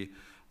free.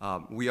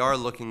 We are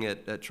looking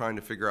at trying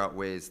to figure out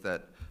ways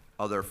that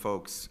other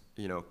folks,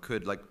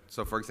 could, like,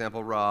 so for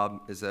example,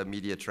 Rob is a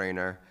media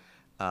trainer.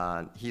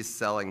 He's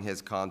selling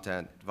his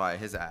content via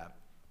his app.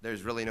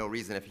 There's really no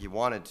reason if he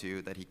wanted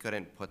to that he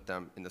couldn't put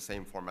them in the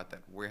same format that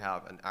we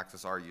have and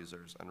access our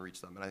users and reach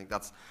them. And I think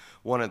that's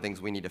one of the things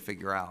we need to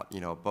figure out,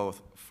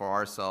 both for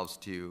ourselves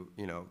to,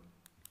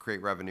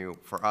 create revenue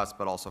for us,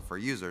 but also for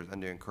users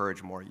and to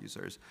encourage more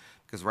users.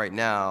 Because right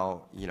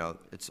now,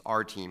 it's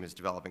our team is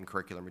developing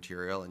curricular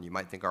material, and you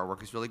might think our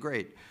work is really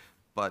great,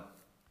 but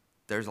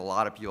there's a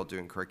lot of people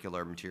doing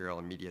curricular material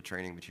and media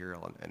training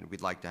material, and we'd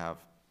like to have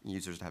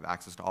users to have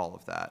access to all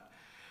of that.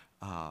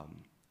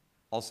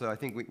 Also, I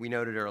think we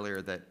noted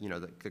earlier that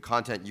the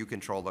content, you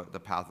control the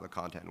path of the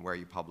content and where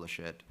you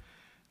publish it.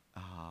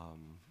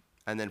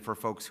 And then for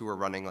folks who are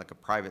running like a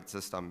private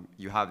system,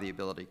 you have the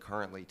ability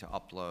currently to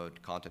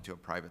upload content to a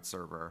private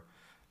server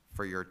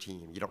for your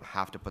team. You don't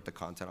have to put the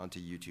content onto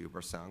YouTube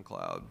or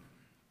SoundCloud.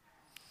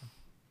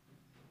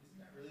 Isn't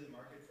that really the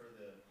market for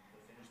the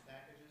finished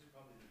packages?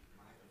 Probably,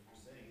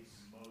 you're saying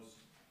most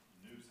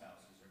news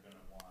houses are going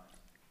to want.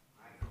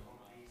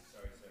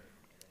 Sorry, sir.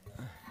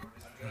 I'm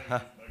going to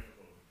use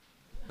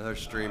microphone. They're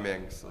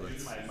streaming, so I'll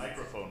use that's, my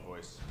microphone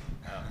voice.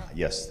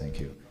 Yes, thank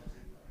you.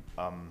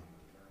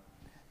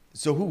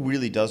 So who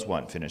really does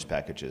want finished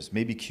packages?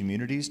 Maybe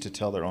communities to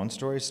tell their own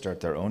stories, start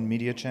their own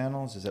media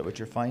channels? Is that what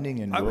you're finding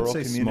in I would rural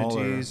say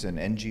communities and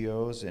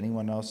NGOs?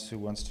 Anyone else who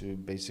wants to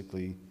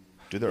basically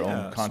do their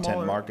Yeah, own content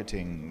smaller-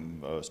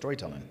 marketing,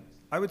 storytelling?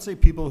 I would say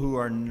people who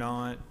are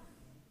not,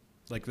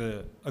 like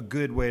a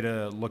good way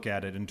to look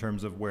at it in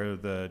terms of where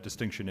the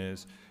distinction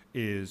is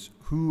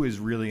who is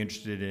really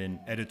interested in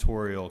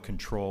editorial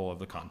control of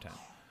the content.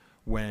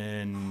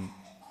 When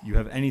you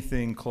have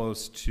anything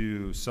close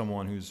to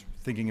someone who's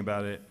thinking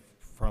about it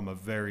from a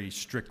very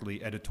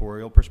strictly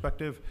editorial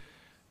perspective,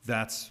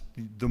 that's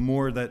the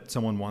more that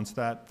someone wants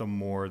that, the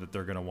more that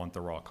they're going to want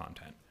the raw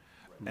content.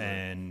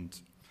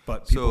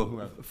 But people who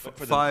have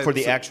For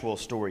the actual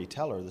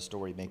storyteller, the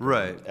story maker,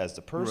 Right, as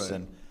the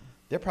person,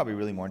 they're probably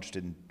really more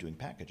interested in doing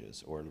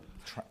packages or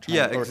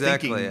Yeah, or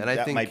exactly, thinking and I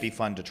that think- might be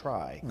fun to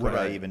try. Could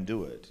I Right. even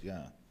do it?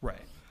 Yeah. right.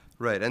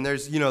 right. And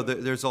there's,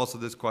 there's also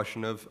this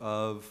question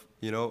of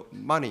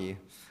money.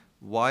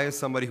 Why is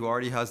somebody who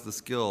already has the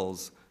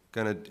skills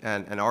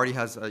and already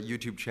has a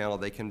YouTube channel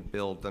they can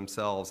build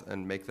themselves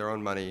and make their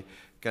own money,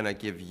 gonna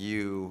give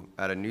you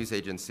at a news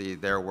agency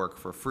their work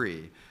for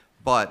free?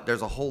 But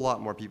there's a whole lot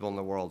more people in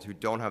the world who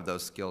don't have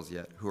those skills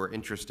yet, who are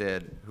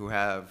interested, who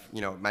have,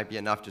 it might be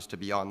enough just to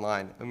be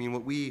online. I mean,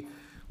 what we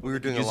were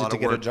doing a Use lot it to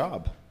of get work. a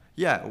job.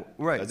 Yeah,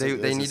 right. As They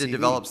a need to CV.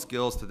 develop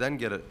skills to then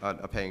get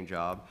a paying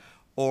job.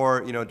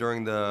 Or,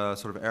 during the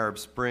sort of Arab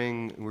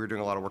Spring, we were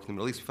doing a lot of work in the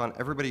Middle East, we found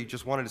everybody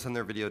just wanted to send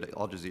their video to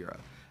Al Jazeera.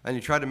 And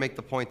you tried to make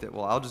the point that,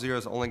 well, Al Jazeera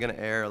is only going to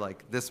air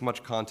like this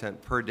much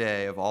content per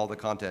day of all the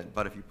content,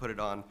 but if you put it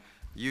on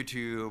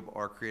YouTube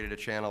or created a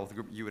channel with a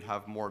group, you would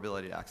have more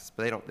ability to access.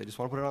 But they don't. They just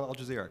want to put it on Al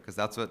Jazeera because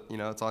that's what,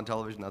 it's on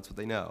television, that's what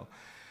they know.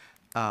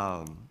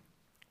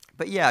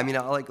 But yeah, I mean,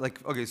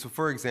 okay, so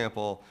for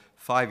example,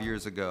 5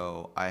 years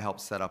ago, I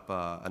helped set up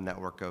a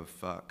network of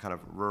kind of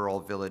rural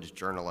village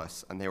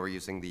journalists, and they were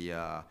using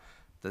the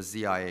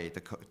ZI-8,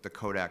 the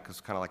Kodak,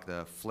 is kind of like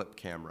the flip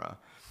camera,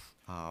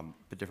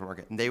 but different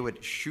market. And they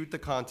would shoot the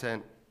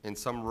content in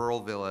some rural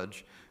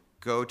village,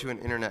 go to an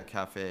internet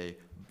cafe,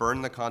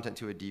 burn the content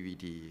to a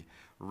DVD,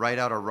 write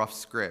out a rough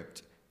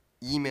script,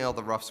 email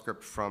the rough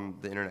script from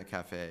the internet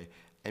cafe,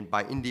 and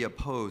by India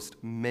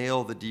Post,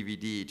 mail the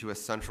DVD to a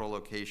central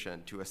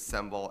location to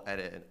assemble,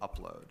 edit, and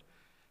upload.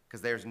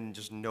 Because there's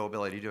just no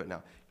ability to do it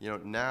now.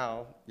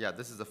 Now, yeah,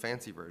 this is a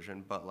fancy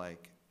version, but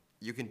like,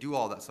 you can do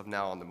all that stuff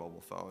now on the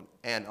mobile phone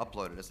and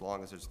upload it as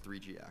long as there's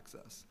 3G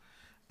access.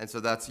 And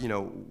so that's,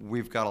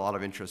 we've got a lot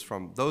of interest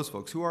from those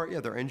folks who are, yeah,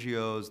 they're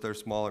NGOs, they're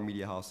smaller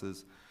media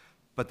houses,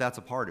 but that's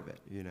a part of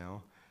it,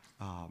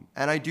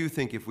 And I do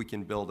think if we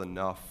can build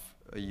enough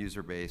a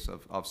user base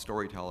of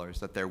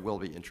storytellers that there will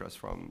be interest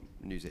from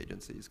news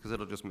agencies, because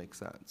it'll just make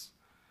sense.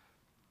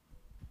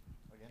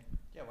 Again?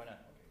 Yeah, why not?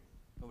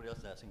 Nobody else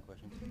is asking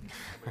questions.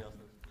 Nobody else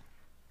is.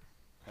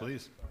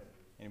 Please.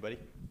 Anybody?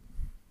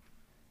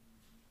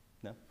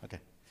 No? Okay.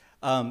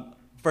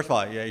 First of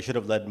all, yeah, you should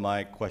have led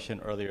my question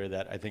earlier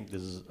that I think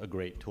this is a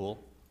great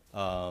tool.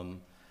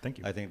 Thank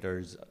you. I think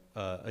there's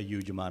a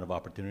huge amount of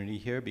opportunity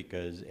here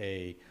because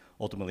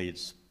ultimately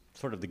it's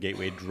sort of the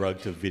gateway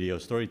drug to video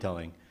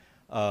storytelling.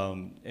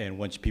 And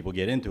once people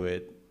get into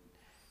it,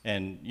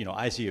 and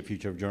I see a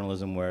future of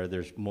journalism where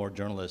there's more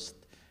journalism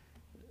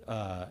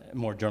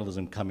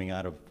coming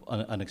out of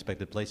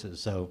unexpected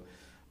places. So,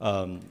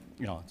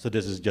 so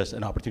this is just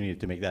an opportunity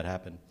to make that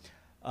happen.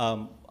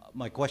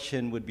 My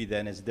question would be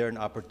then, is there an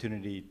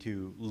opportunity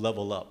to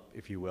level up,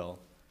 if you will,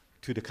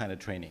 to the kind of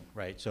training,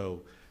 right?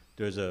 So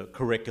there's a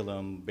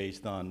curriculum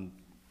based on,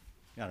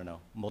 I don't know,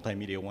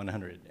 Multimedia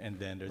 100, and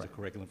then there's a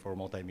curriculum for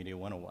Multimedia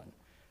 101.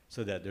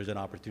 So that there's an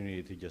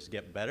opportunity to just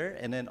get better,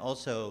 and then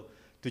also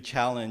to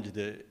challenge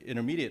the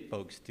intermediate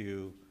folks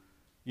to,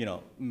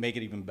 make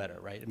it even better,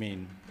 right? I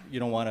mean, you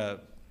don't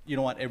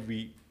want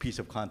every piece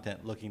of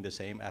content looking the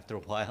same after a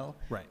while.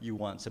 Right. You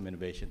want some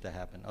innovation to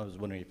happen. I was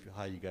wondering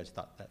how you guys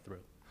thought that through.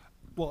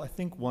 Well, I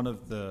think one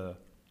of the,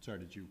 sorry,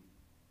 did you?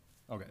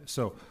 Okay,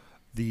 so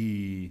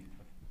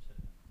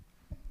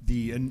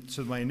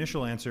so my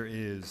initial answer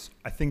is,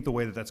 I think the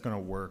way that that's going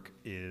to work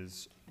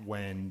is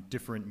when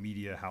different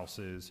media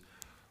houses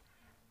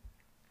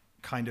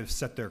kind of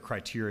set their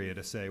criteria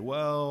to say,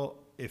 well,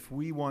 if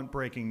we want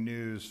breaking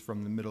news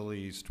from the Middle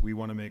East, we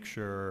want to make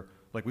sure,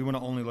 like, we want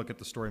to only look at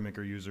the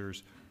StoryMaker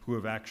users who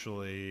have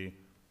actually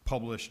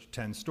published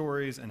 10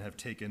 stories and have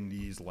taken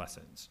these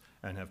lessons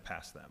and have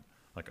passed them.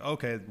 Like,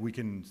 okay, we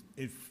can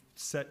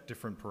set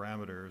different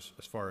parameters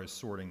as far as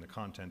sorting the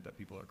content that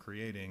people are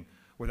creating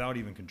without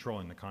even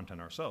controlling the content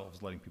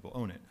ourselves, letting people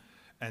own it.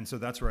 And so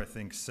that's where I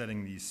think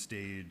setting these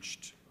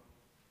staged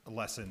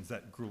lessons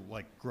that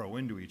grow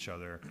into each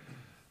other,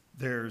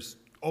 there's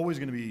always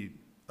going to be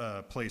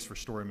a place for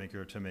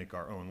StoryMaker to make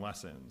our own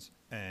lessons.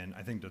 And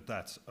I think that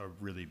that's a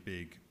really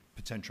big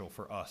potential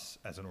for us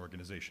as an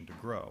organization to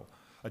grow.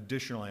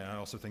 Additionally, I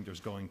also think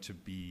there's going to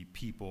be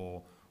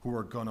people who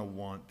are going to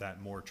want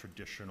that more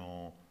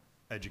traditional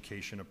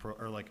education approach,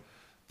 or like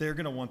they're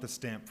going to want the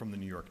stamp from the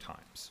New York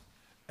Times.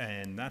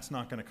 And that's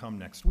not going to come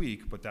next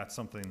week, but that's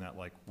something that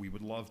like we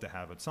would love to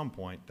have at some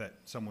point, that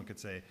someone could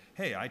say,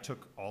 hey, I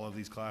took all of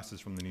these classes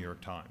from the New York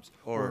Times.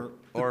 Or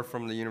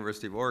from the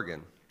University of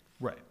Oregon.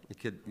 Right.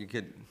 You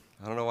could,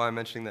 I don't know why I'm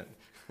mentioning that.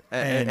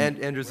 And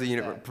Andrew's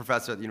the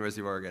professor at the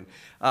University of Oregon.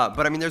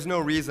 But I mean, there's no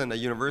reason a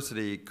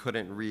university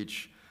couldn't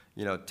reach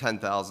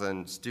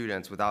 10,000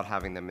 students without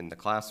having them in the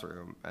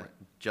classroom,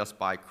 just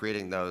by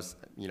creating those,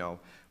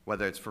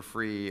 whether it's for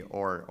free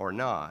or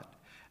not.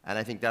 And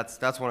I think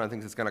that's one of the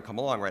things that's going to come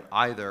along, right?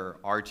 Either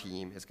our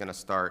team is going to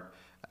start,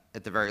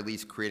 at the very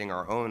least, creating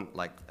our own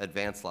like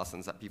advanced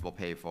lessons that people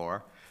pay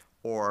for,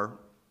 or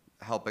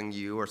helping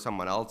you or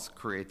someone else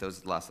create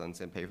those lessons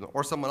and pay for them,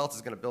 or someone else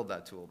is going to build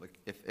that tool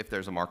if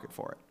there's a market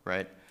for it,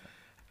 right?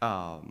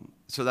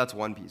 So that's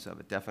one piece of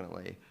it,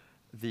 definitely.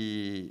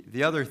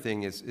 The other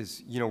thing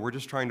is we're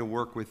just trying to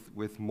work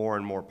with more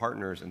and more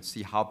partners and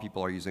see how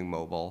people are using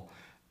mobile,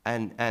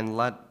 and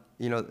let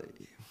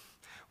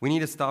we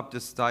need to stop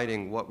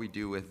deciding what we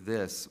do with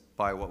this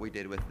by what we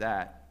did with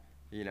that,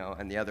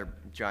 and the other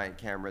giant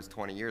cameras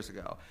 20 years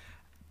ago.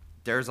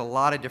 There's a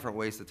lot of different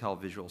ways to tell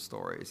visual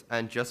stories,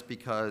 and just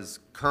because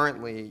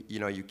currently,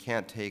 you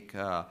can't take,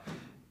 I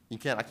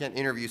can't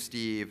interview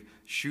Steve,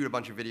 shoot a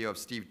bunch of video of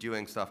Steve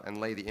doing stuff, and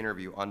lay the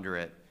interview under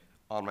it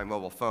on my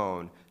mobile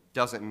phone,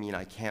 doesn't mean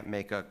I can't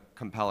make a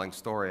compelling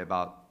story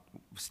about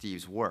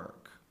Steve's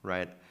work,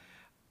 right?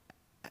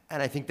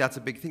 And I think that's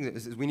a big thing,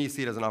 is we need to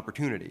see it as an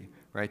opportunity,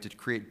 right, to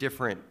create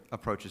different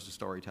approaches to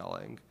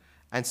storytelling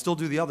and still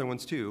do the other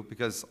ones too,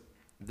 because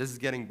this is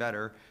getting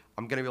better.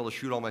 I'm going to be able to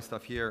shoot all my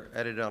stuff here,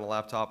 edit it on a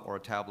laptop or a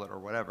tablet or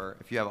whatever.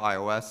 If you have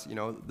iOS, you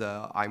know,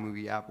 the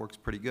iMovie app works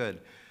pretty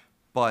good.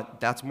 But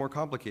that's more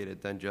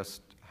complicated than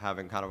just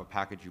having kind of a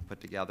package you put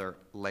together,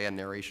 lay a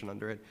narration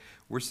under it.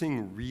 We're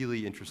seeing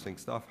really interesting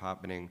stuff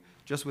happening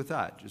just with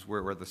that, just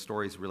where the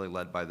story is really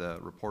led by the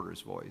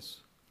reporter's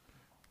voice.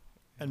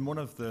 And one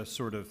of the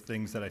sort of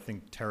things that I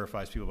think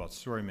terrifies people about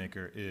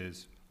StoryMaker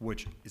is,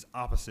 which is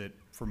opposite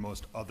for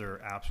most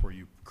other apps where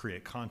you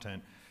create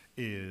content,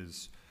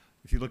 is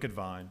if you look at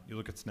Vine, you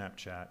look at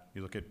Snapchat,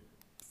 you look at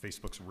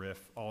Facebook's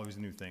Riff, all these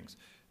new things,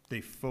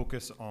 they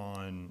focus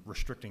on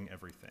restricting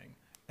everything.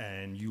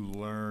 And you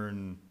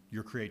learn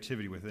your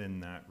creativity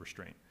within that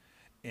restraint.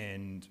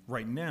 And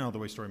right now, the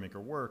way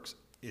StoryMaker works,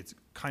 it's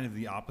kind of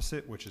the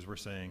opposite, which is we're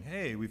saying,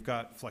 hey, we've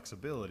got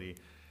flexibility,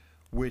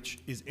 which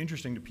is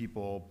interesting to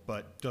people,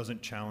 but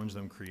doesn't challenge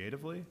them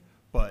creatively.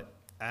 But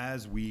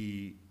as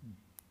we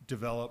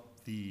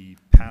develop the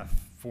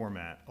path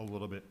format a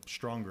little bit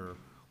stronger,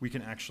 we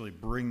can actually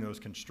bring those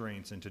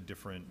constraints into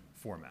different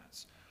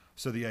formats.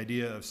 So the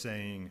idea of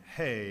saying,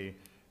 hey,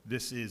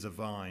 this is a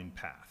Vine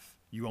path.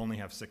 You only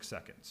have 6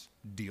 seconds.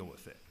 Deal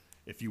with it.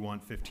 If you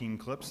want 15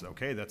 clips,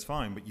 okay, that's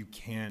fine, but you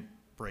can't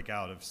break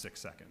out of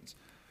 6 seconds.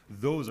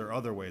 Those are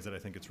other ways that I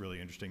think it's really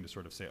interesting to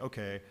sort of say,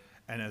 okay,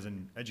 and as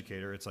an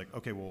educator, it's like,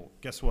 okay, well,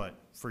 guess what?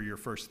 For your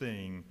first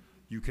thing,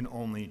 you can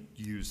only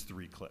use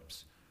 3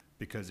 clips.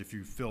 Because if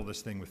you fill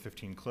this thing with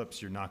 15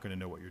 clips, you're not going to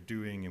know what you're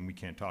doing, and we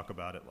can't talk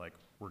about it. Like,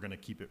 we're going to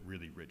keep it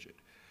really rigid.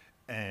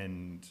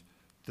 And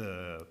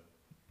the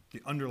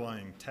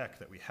underlying tech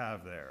that we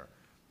have there,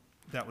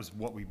 that was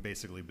what we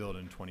basically built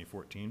in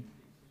 2014.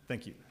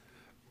 Thank you.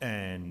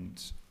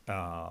 And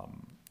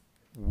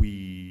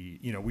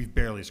we've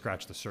barely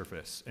scratched the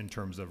surface in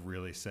terms of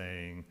really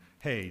saying,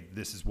 hey,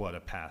 this is what a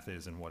path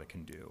is and what it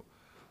can do.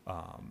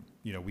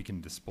 We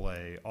can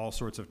display all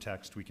sorts of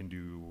text. We can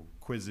do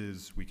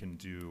quizzes. We can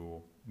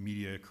do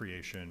media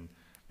creation,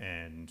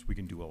 and we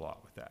can do a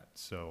lot with that.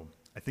 So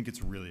I think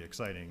it's really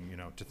exciting,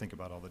 to think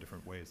about all the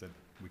different ways that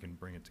we can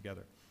bring it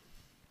together.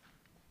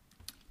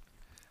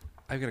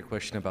 I've got a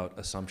question about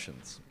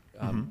assumptions.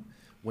 Mm-hmm.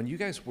 When you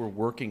guys were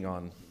working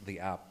on the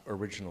app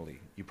originally,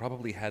 you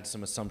probably had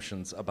some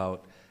assumptions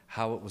about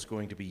how it was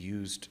going to be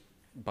used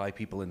by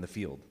people in the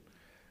field.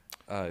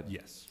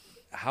 Yes.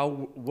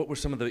 What were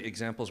some of the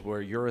examples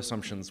where your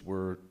assumptions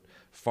were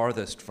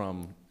farthest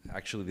from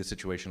actually the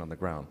situation on the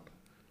ground?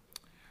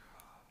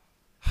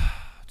 Do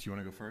you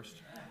want to go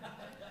first?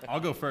 I'll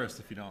go first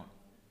if you don't.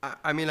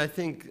 I mean, I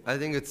think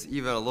it's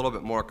even a little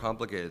bit more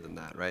complicated than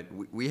that, right?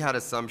 We had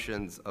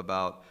assumptions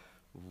about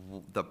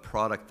the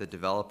product the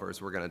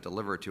developers were going to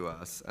deliver to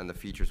us and the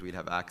features we'd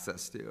have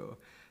access to.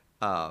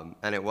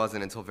 And it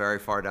wasn't until very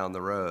far down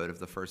the road of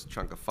the first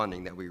chunk of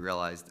funding that we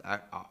realized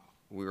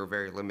we were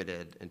very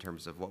limited in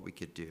terms of what we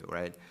could do,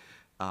 right?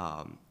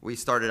 We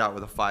started out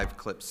with a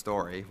 5-clip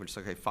story, which is,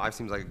 okay, 5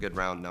 seems like a good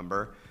round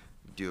number.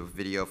 Do a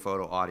video,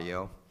 photo,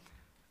 audio.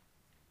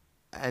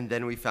 And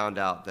then we found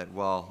out that,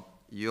 well,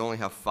 you only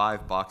have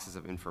 5 boxes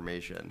of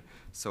information.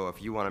 So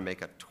if you want to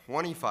make a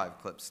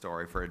 25-clip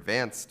story for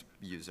advanced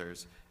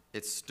users,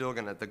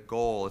 the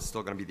goal is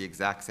still going to be the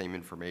exact same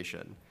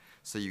information.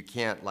 So you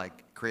can't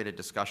create a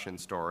discussion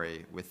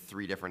story with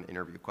 3 different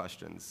interview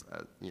questions,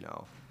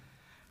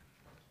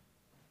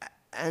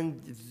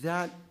 And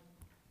that,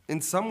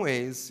 in some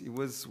ways,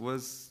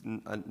 was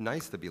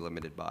nice to be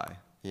limited by,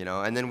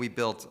 And then we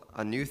built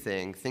a new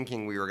thing,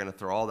 thinking we were going to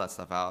throw all that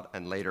stuff out,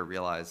 and later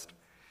realized,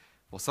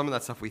 well, some of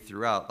that stuff we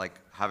threw out, like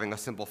having a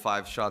simple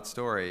 5-shot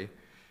story,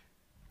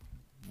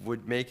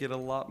 would make it a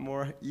lot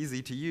more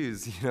easy to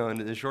use,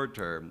 in the short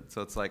term.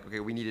 So it's like, okay,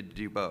 we needed to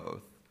do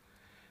both.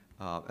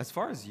 As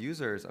far as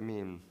users, I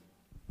mean,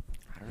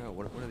 I don't know,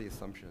 what are the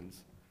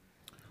assumptions?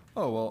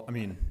 Oh, well, I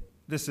mean,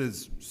 this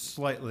is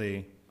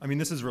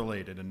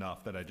related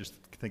enough that I just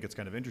think it's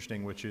kind of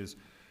interesting, which is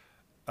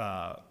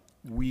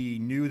we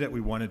knew that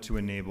we wanted to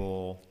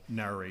enable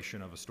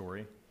narration of a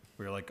story.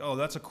 We were like, oh,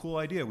 that's a cool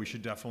idea. We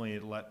should definitely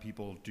let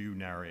people do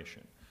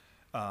narration.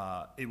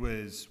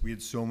 We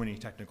had so many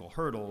technical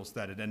hurdles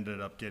that it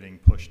ended up getting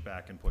pushed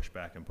back and pushed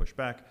back and pushed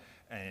back.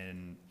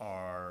 And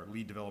our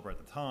lead developer at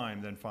the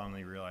time then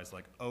finally realized,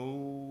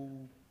 oh,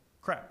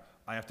 crap,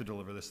 I have to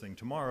deliver this thing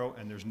tomorrow,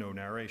 and there's no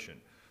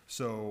narration.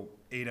 So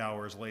 8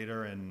 hours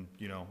later and,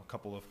 a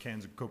couple of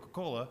cans of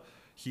Coca-Cola,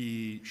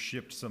 he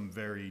shipped some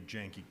very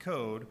janky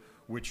code,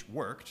 which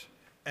worked,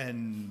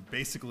 and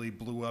basically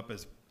blew up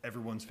as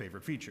everyone's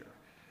favorite feature.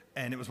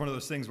 And it was one of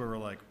those things where we're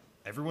like,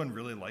 everyone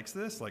really likes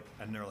this?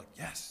 And they're like,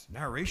 yes,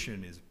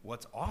 narration is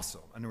what's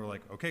awesome. And we're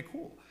like, okay,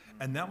 cool.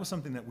 And that was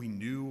something that we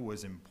knew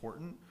was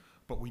important,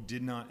 but we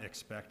did not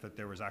expect that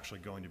there was actually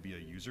going to be a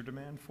user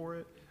demand for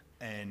it.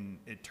 And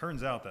it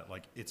turns out that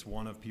it's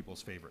one of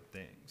people's favorite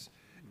things.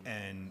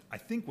 And I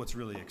think what's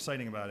really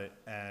exciting about it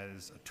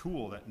as a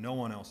tool that no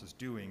one else is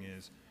doing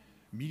is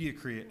media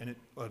create, and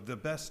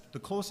the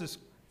closest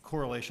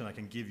correlation I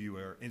can give you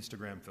are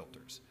Instagram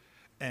filters.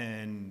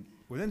 And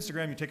with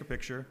Instagram, you take a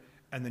picture,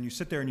 and then you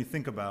sit there and you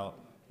think about,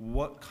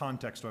 what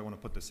context do I want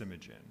to put this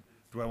image in?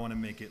 Do I want to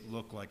make it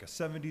look like a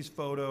 70s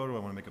photo? Do I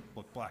want to make it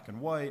look black and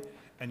white?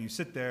 And you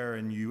sit there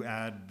and you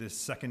add this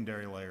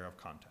secondary layer of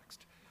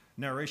context.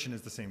 Narration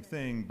is the same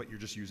thing, but you're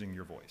just using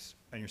your voice.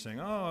 And you're saying,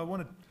 oh, I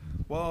want to,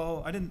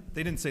 well,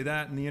 they didn't say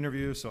that in the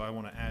interview, so I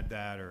want to add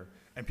that.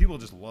 And people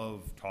just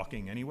love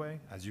talking anyway.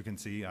 As you can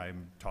see,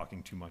 I'm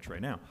talking too much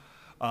right now.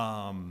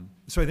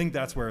 So I think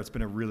that's where it's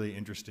been a really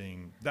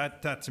interesting,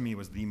 that to me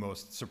was the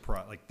most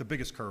surprise, like the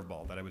biggest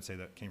curveball that I would say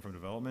that came from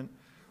development.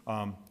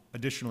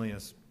 Additionally,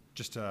 as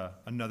just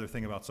another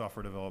thing about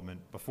software development,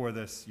 before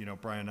this,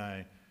 Brian and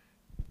I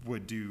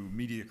would do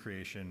media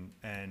creation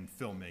and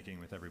filmmaking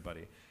with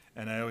everybody.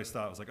 And I always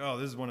thought, it was like, oh,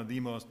 this is one of the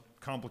most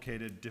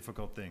complicated,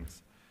 difficult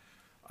things.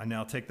 I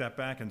now take that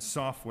back, and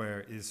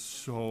software is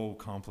so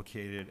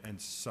complicated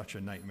and such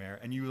a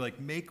nightmare. And you like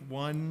make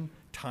one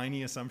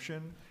tiny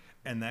assumption,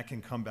 and that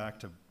can come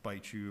back to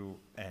bite you,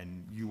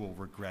 and you will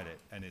regret it.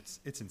 And it's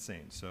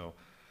insane. So,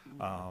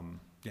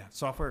 yeah,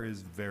 software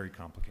is very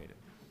complicated.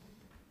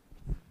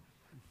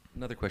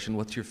 Another question,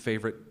 what's your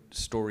favorite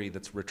story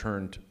that's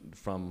returned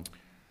from,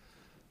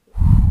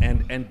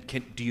 and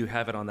do you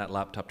have it on that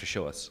laptop to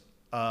show us?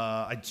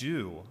 I do.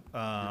 Your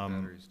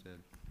battery's dead.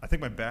 I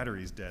think my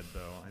battery's dead,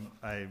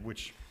 though,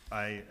 which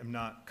I am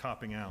not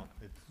copping out.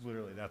 It's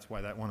literally, that's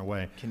why that went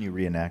away. Can you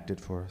reenact it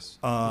for us?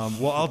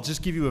 Well, I'll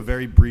just give you a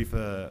very brief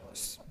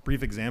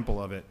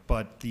example of it.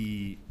 But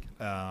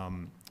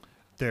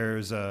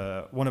there's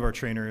one of our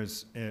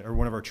trainers, or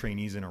one of our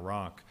trainees in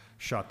Iraq,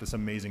 shot this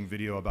amazing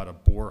video about a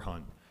boar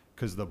hunt,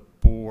 because the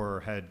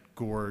boar had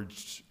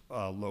gorged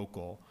a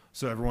local.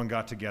 So everyone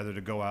got together to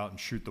go out and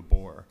shoot the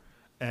boar.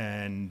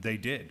 And they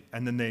did.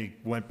 And then they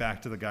went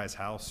back to the guy's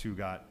house who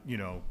got,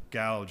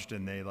 gouged,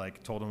 and they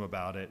like told him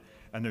about it.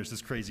 And there's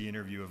this crazy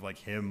interview of like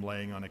him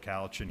laying on a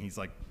couch, and he's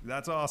like,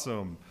 that's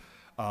awesome.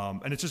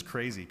 And it's just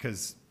crazy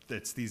because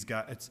it's these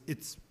guys,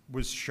 it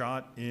was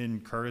shot in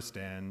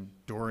Kurdistan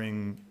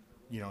during,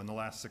 in the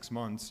last 6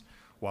 months,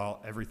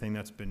 while everything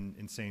that's been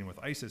insane with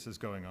ISIS is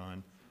going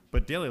on.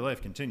 But daily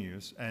life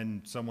continues,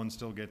 and someone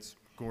still gets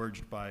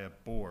gorged by a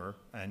boar,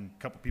 and a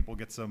couple people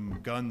get some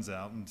guns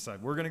out and decide,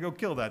 we're going to go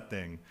kill that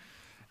thing.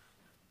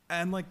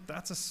 And like,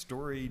 that's a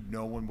story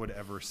no one would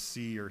ever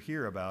see or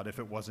hear about if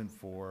it wasn't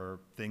for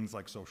things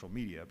like social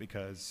media,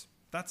 because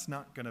that's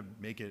not going to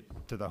make it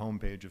to the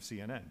homepage of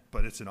CNN,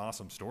 but it's an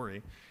awesome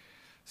story.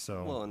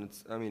 So, well, and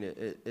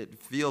it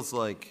feels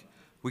like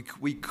we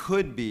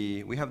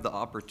have the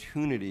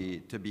opportunity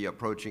to be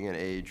approaching an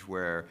age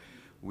where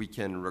we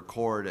can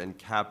record and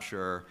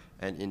capture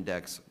and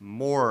index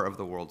more of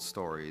the world's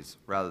stories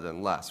rather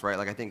than less, right?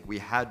 Like, I think we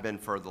had been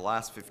for the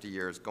last 50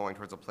 years going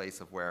towards a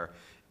place of where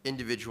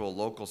individual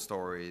local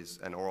stories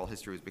and oral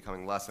history was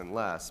becoming less and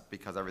less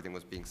because everything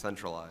was being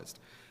centralized.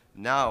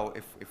 Now,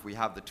 if we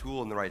have the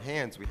tool in the right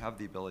hands, we have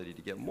the ability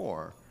to get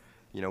more.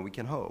 We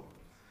can hope.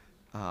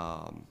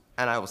 And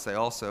I will say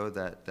also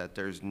that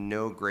there's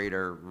no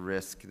greater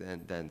risk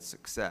than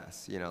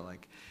success.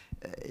 Like,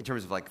 in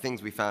terms of like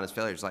things we found as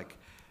failures, like,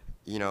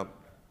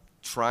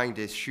 trying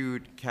to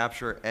shoot,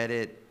 capture,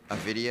 edit a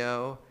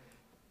video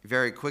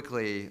very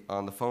quickly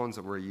on the phones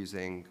that we're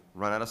using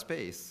run out of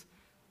space.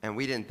 And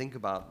we didn't think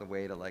about the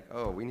way to like,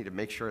 oh, we need to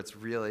make sure it's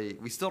really,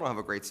 we still don't have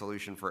a great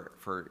solution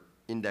for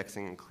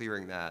indexing and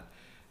clearing that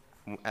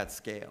at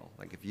scale.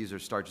 Like, if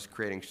users start just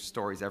creating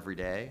stories every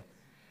day,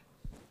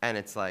 and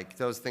it's like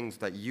those things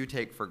that you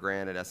take for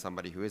granted as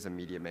somebody who is a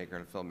media maker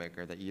and a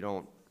filmmaker that you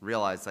don't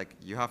realize, like,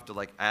 you have to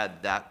like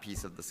add that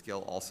piece of the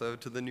skill also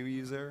to the new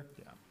user.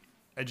 yeah.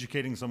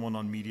 Educating someone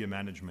on media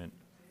management,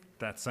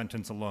 that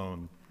sentence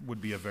alone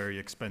would be a very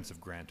expensive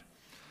grant.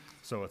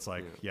 So it's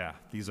like, yeah,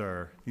 there's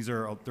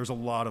a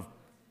lot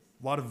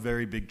of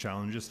very big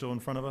challenges still in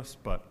front of us,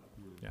 but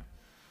yeah.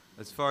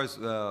 As far as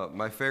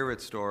my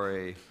favorite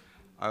story,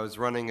 I was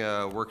running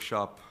a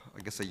workshop,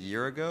 I guess a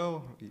year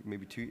ago,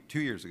 maybe two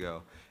years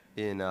ago,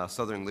 in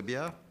southern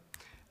Libya.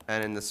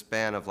 And in the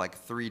span of like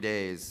 3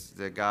 days,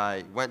 the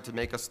guy went to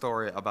make a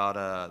story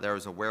about there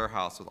was a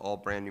warehouse with all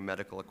brand new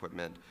medical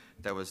equipment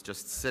that was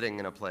just sitting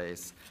in a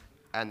place.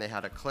 And they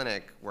had a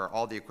clinic where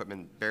all the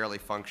equipment barely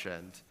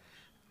functioned.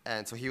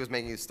 And so he was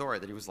making a story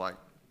that he was like,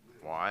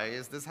 why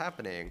is this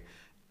happening?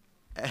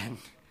 And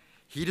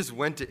he just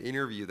went to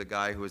interview the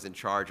guy who was in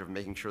charge of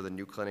making sure the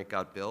new clinic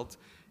got built.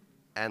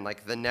 And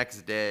like the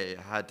next day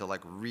had to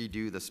like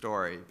redo the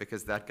story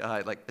because that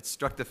guy, like, it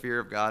struck the fear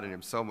of God in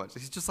him so much.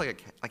 He's just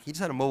like he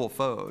just had a mobile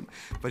phone,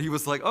 but he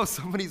was like, oh,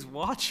 somebody's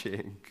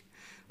watching.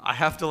 I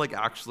have to like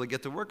actually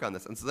get to work on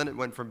this. And so then it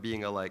went from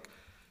being a like,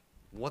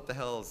 what the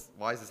hell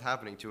why is this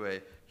happening, to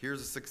a,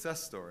 here's a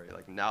success story.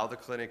 Like, now the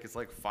clinic is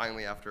like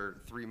finally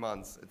after 3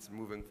 months, it's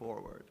moving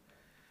forward.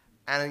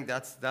 And I think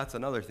that's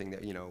another thing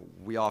that,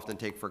 we often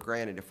take for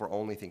granted if we're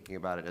only thinking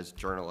about it as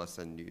journalists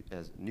and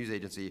as news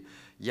agency.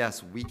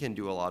 Yes, we can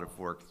do a lot of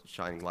work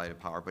shining light of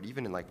power, but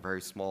even in like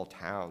very small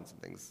towns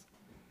and things,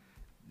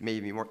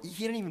 maybe more.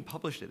 He didn't even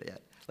publish it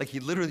yet. Like, he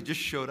literally just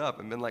showed up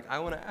and been like, I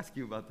want to ask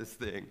you about this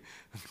thing.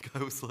 And the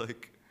guy was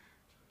like,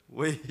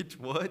 wait,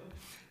 what?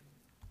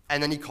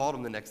 And then he called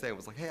him the next day and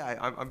was like, hey,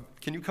 I'm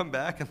can you come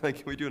back and like,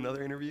 can we do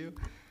another interview?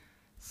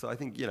 So I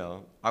think,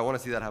 I want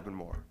to see that happen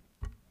more.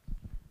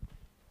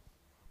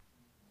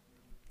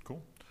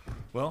 Cool.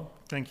 Well,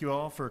 thank you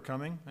all for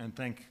coming, and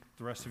thank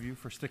the rest of you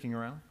for sticking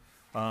around.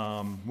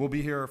 We'll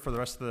be here for the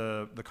rest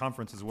of the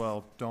conference as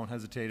well. Don't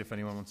hesitate if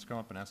anyone wants to come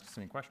up and ask us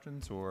any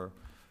questions, or,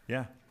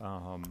 yeah,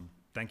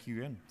 thank you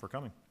again for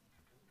coming.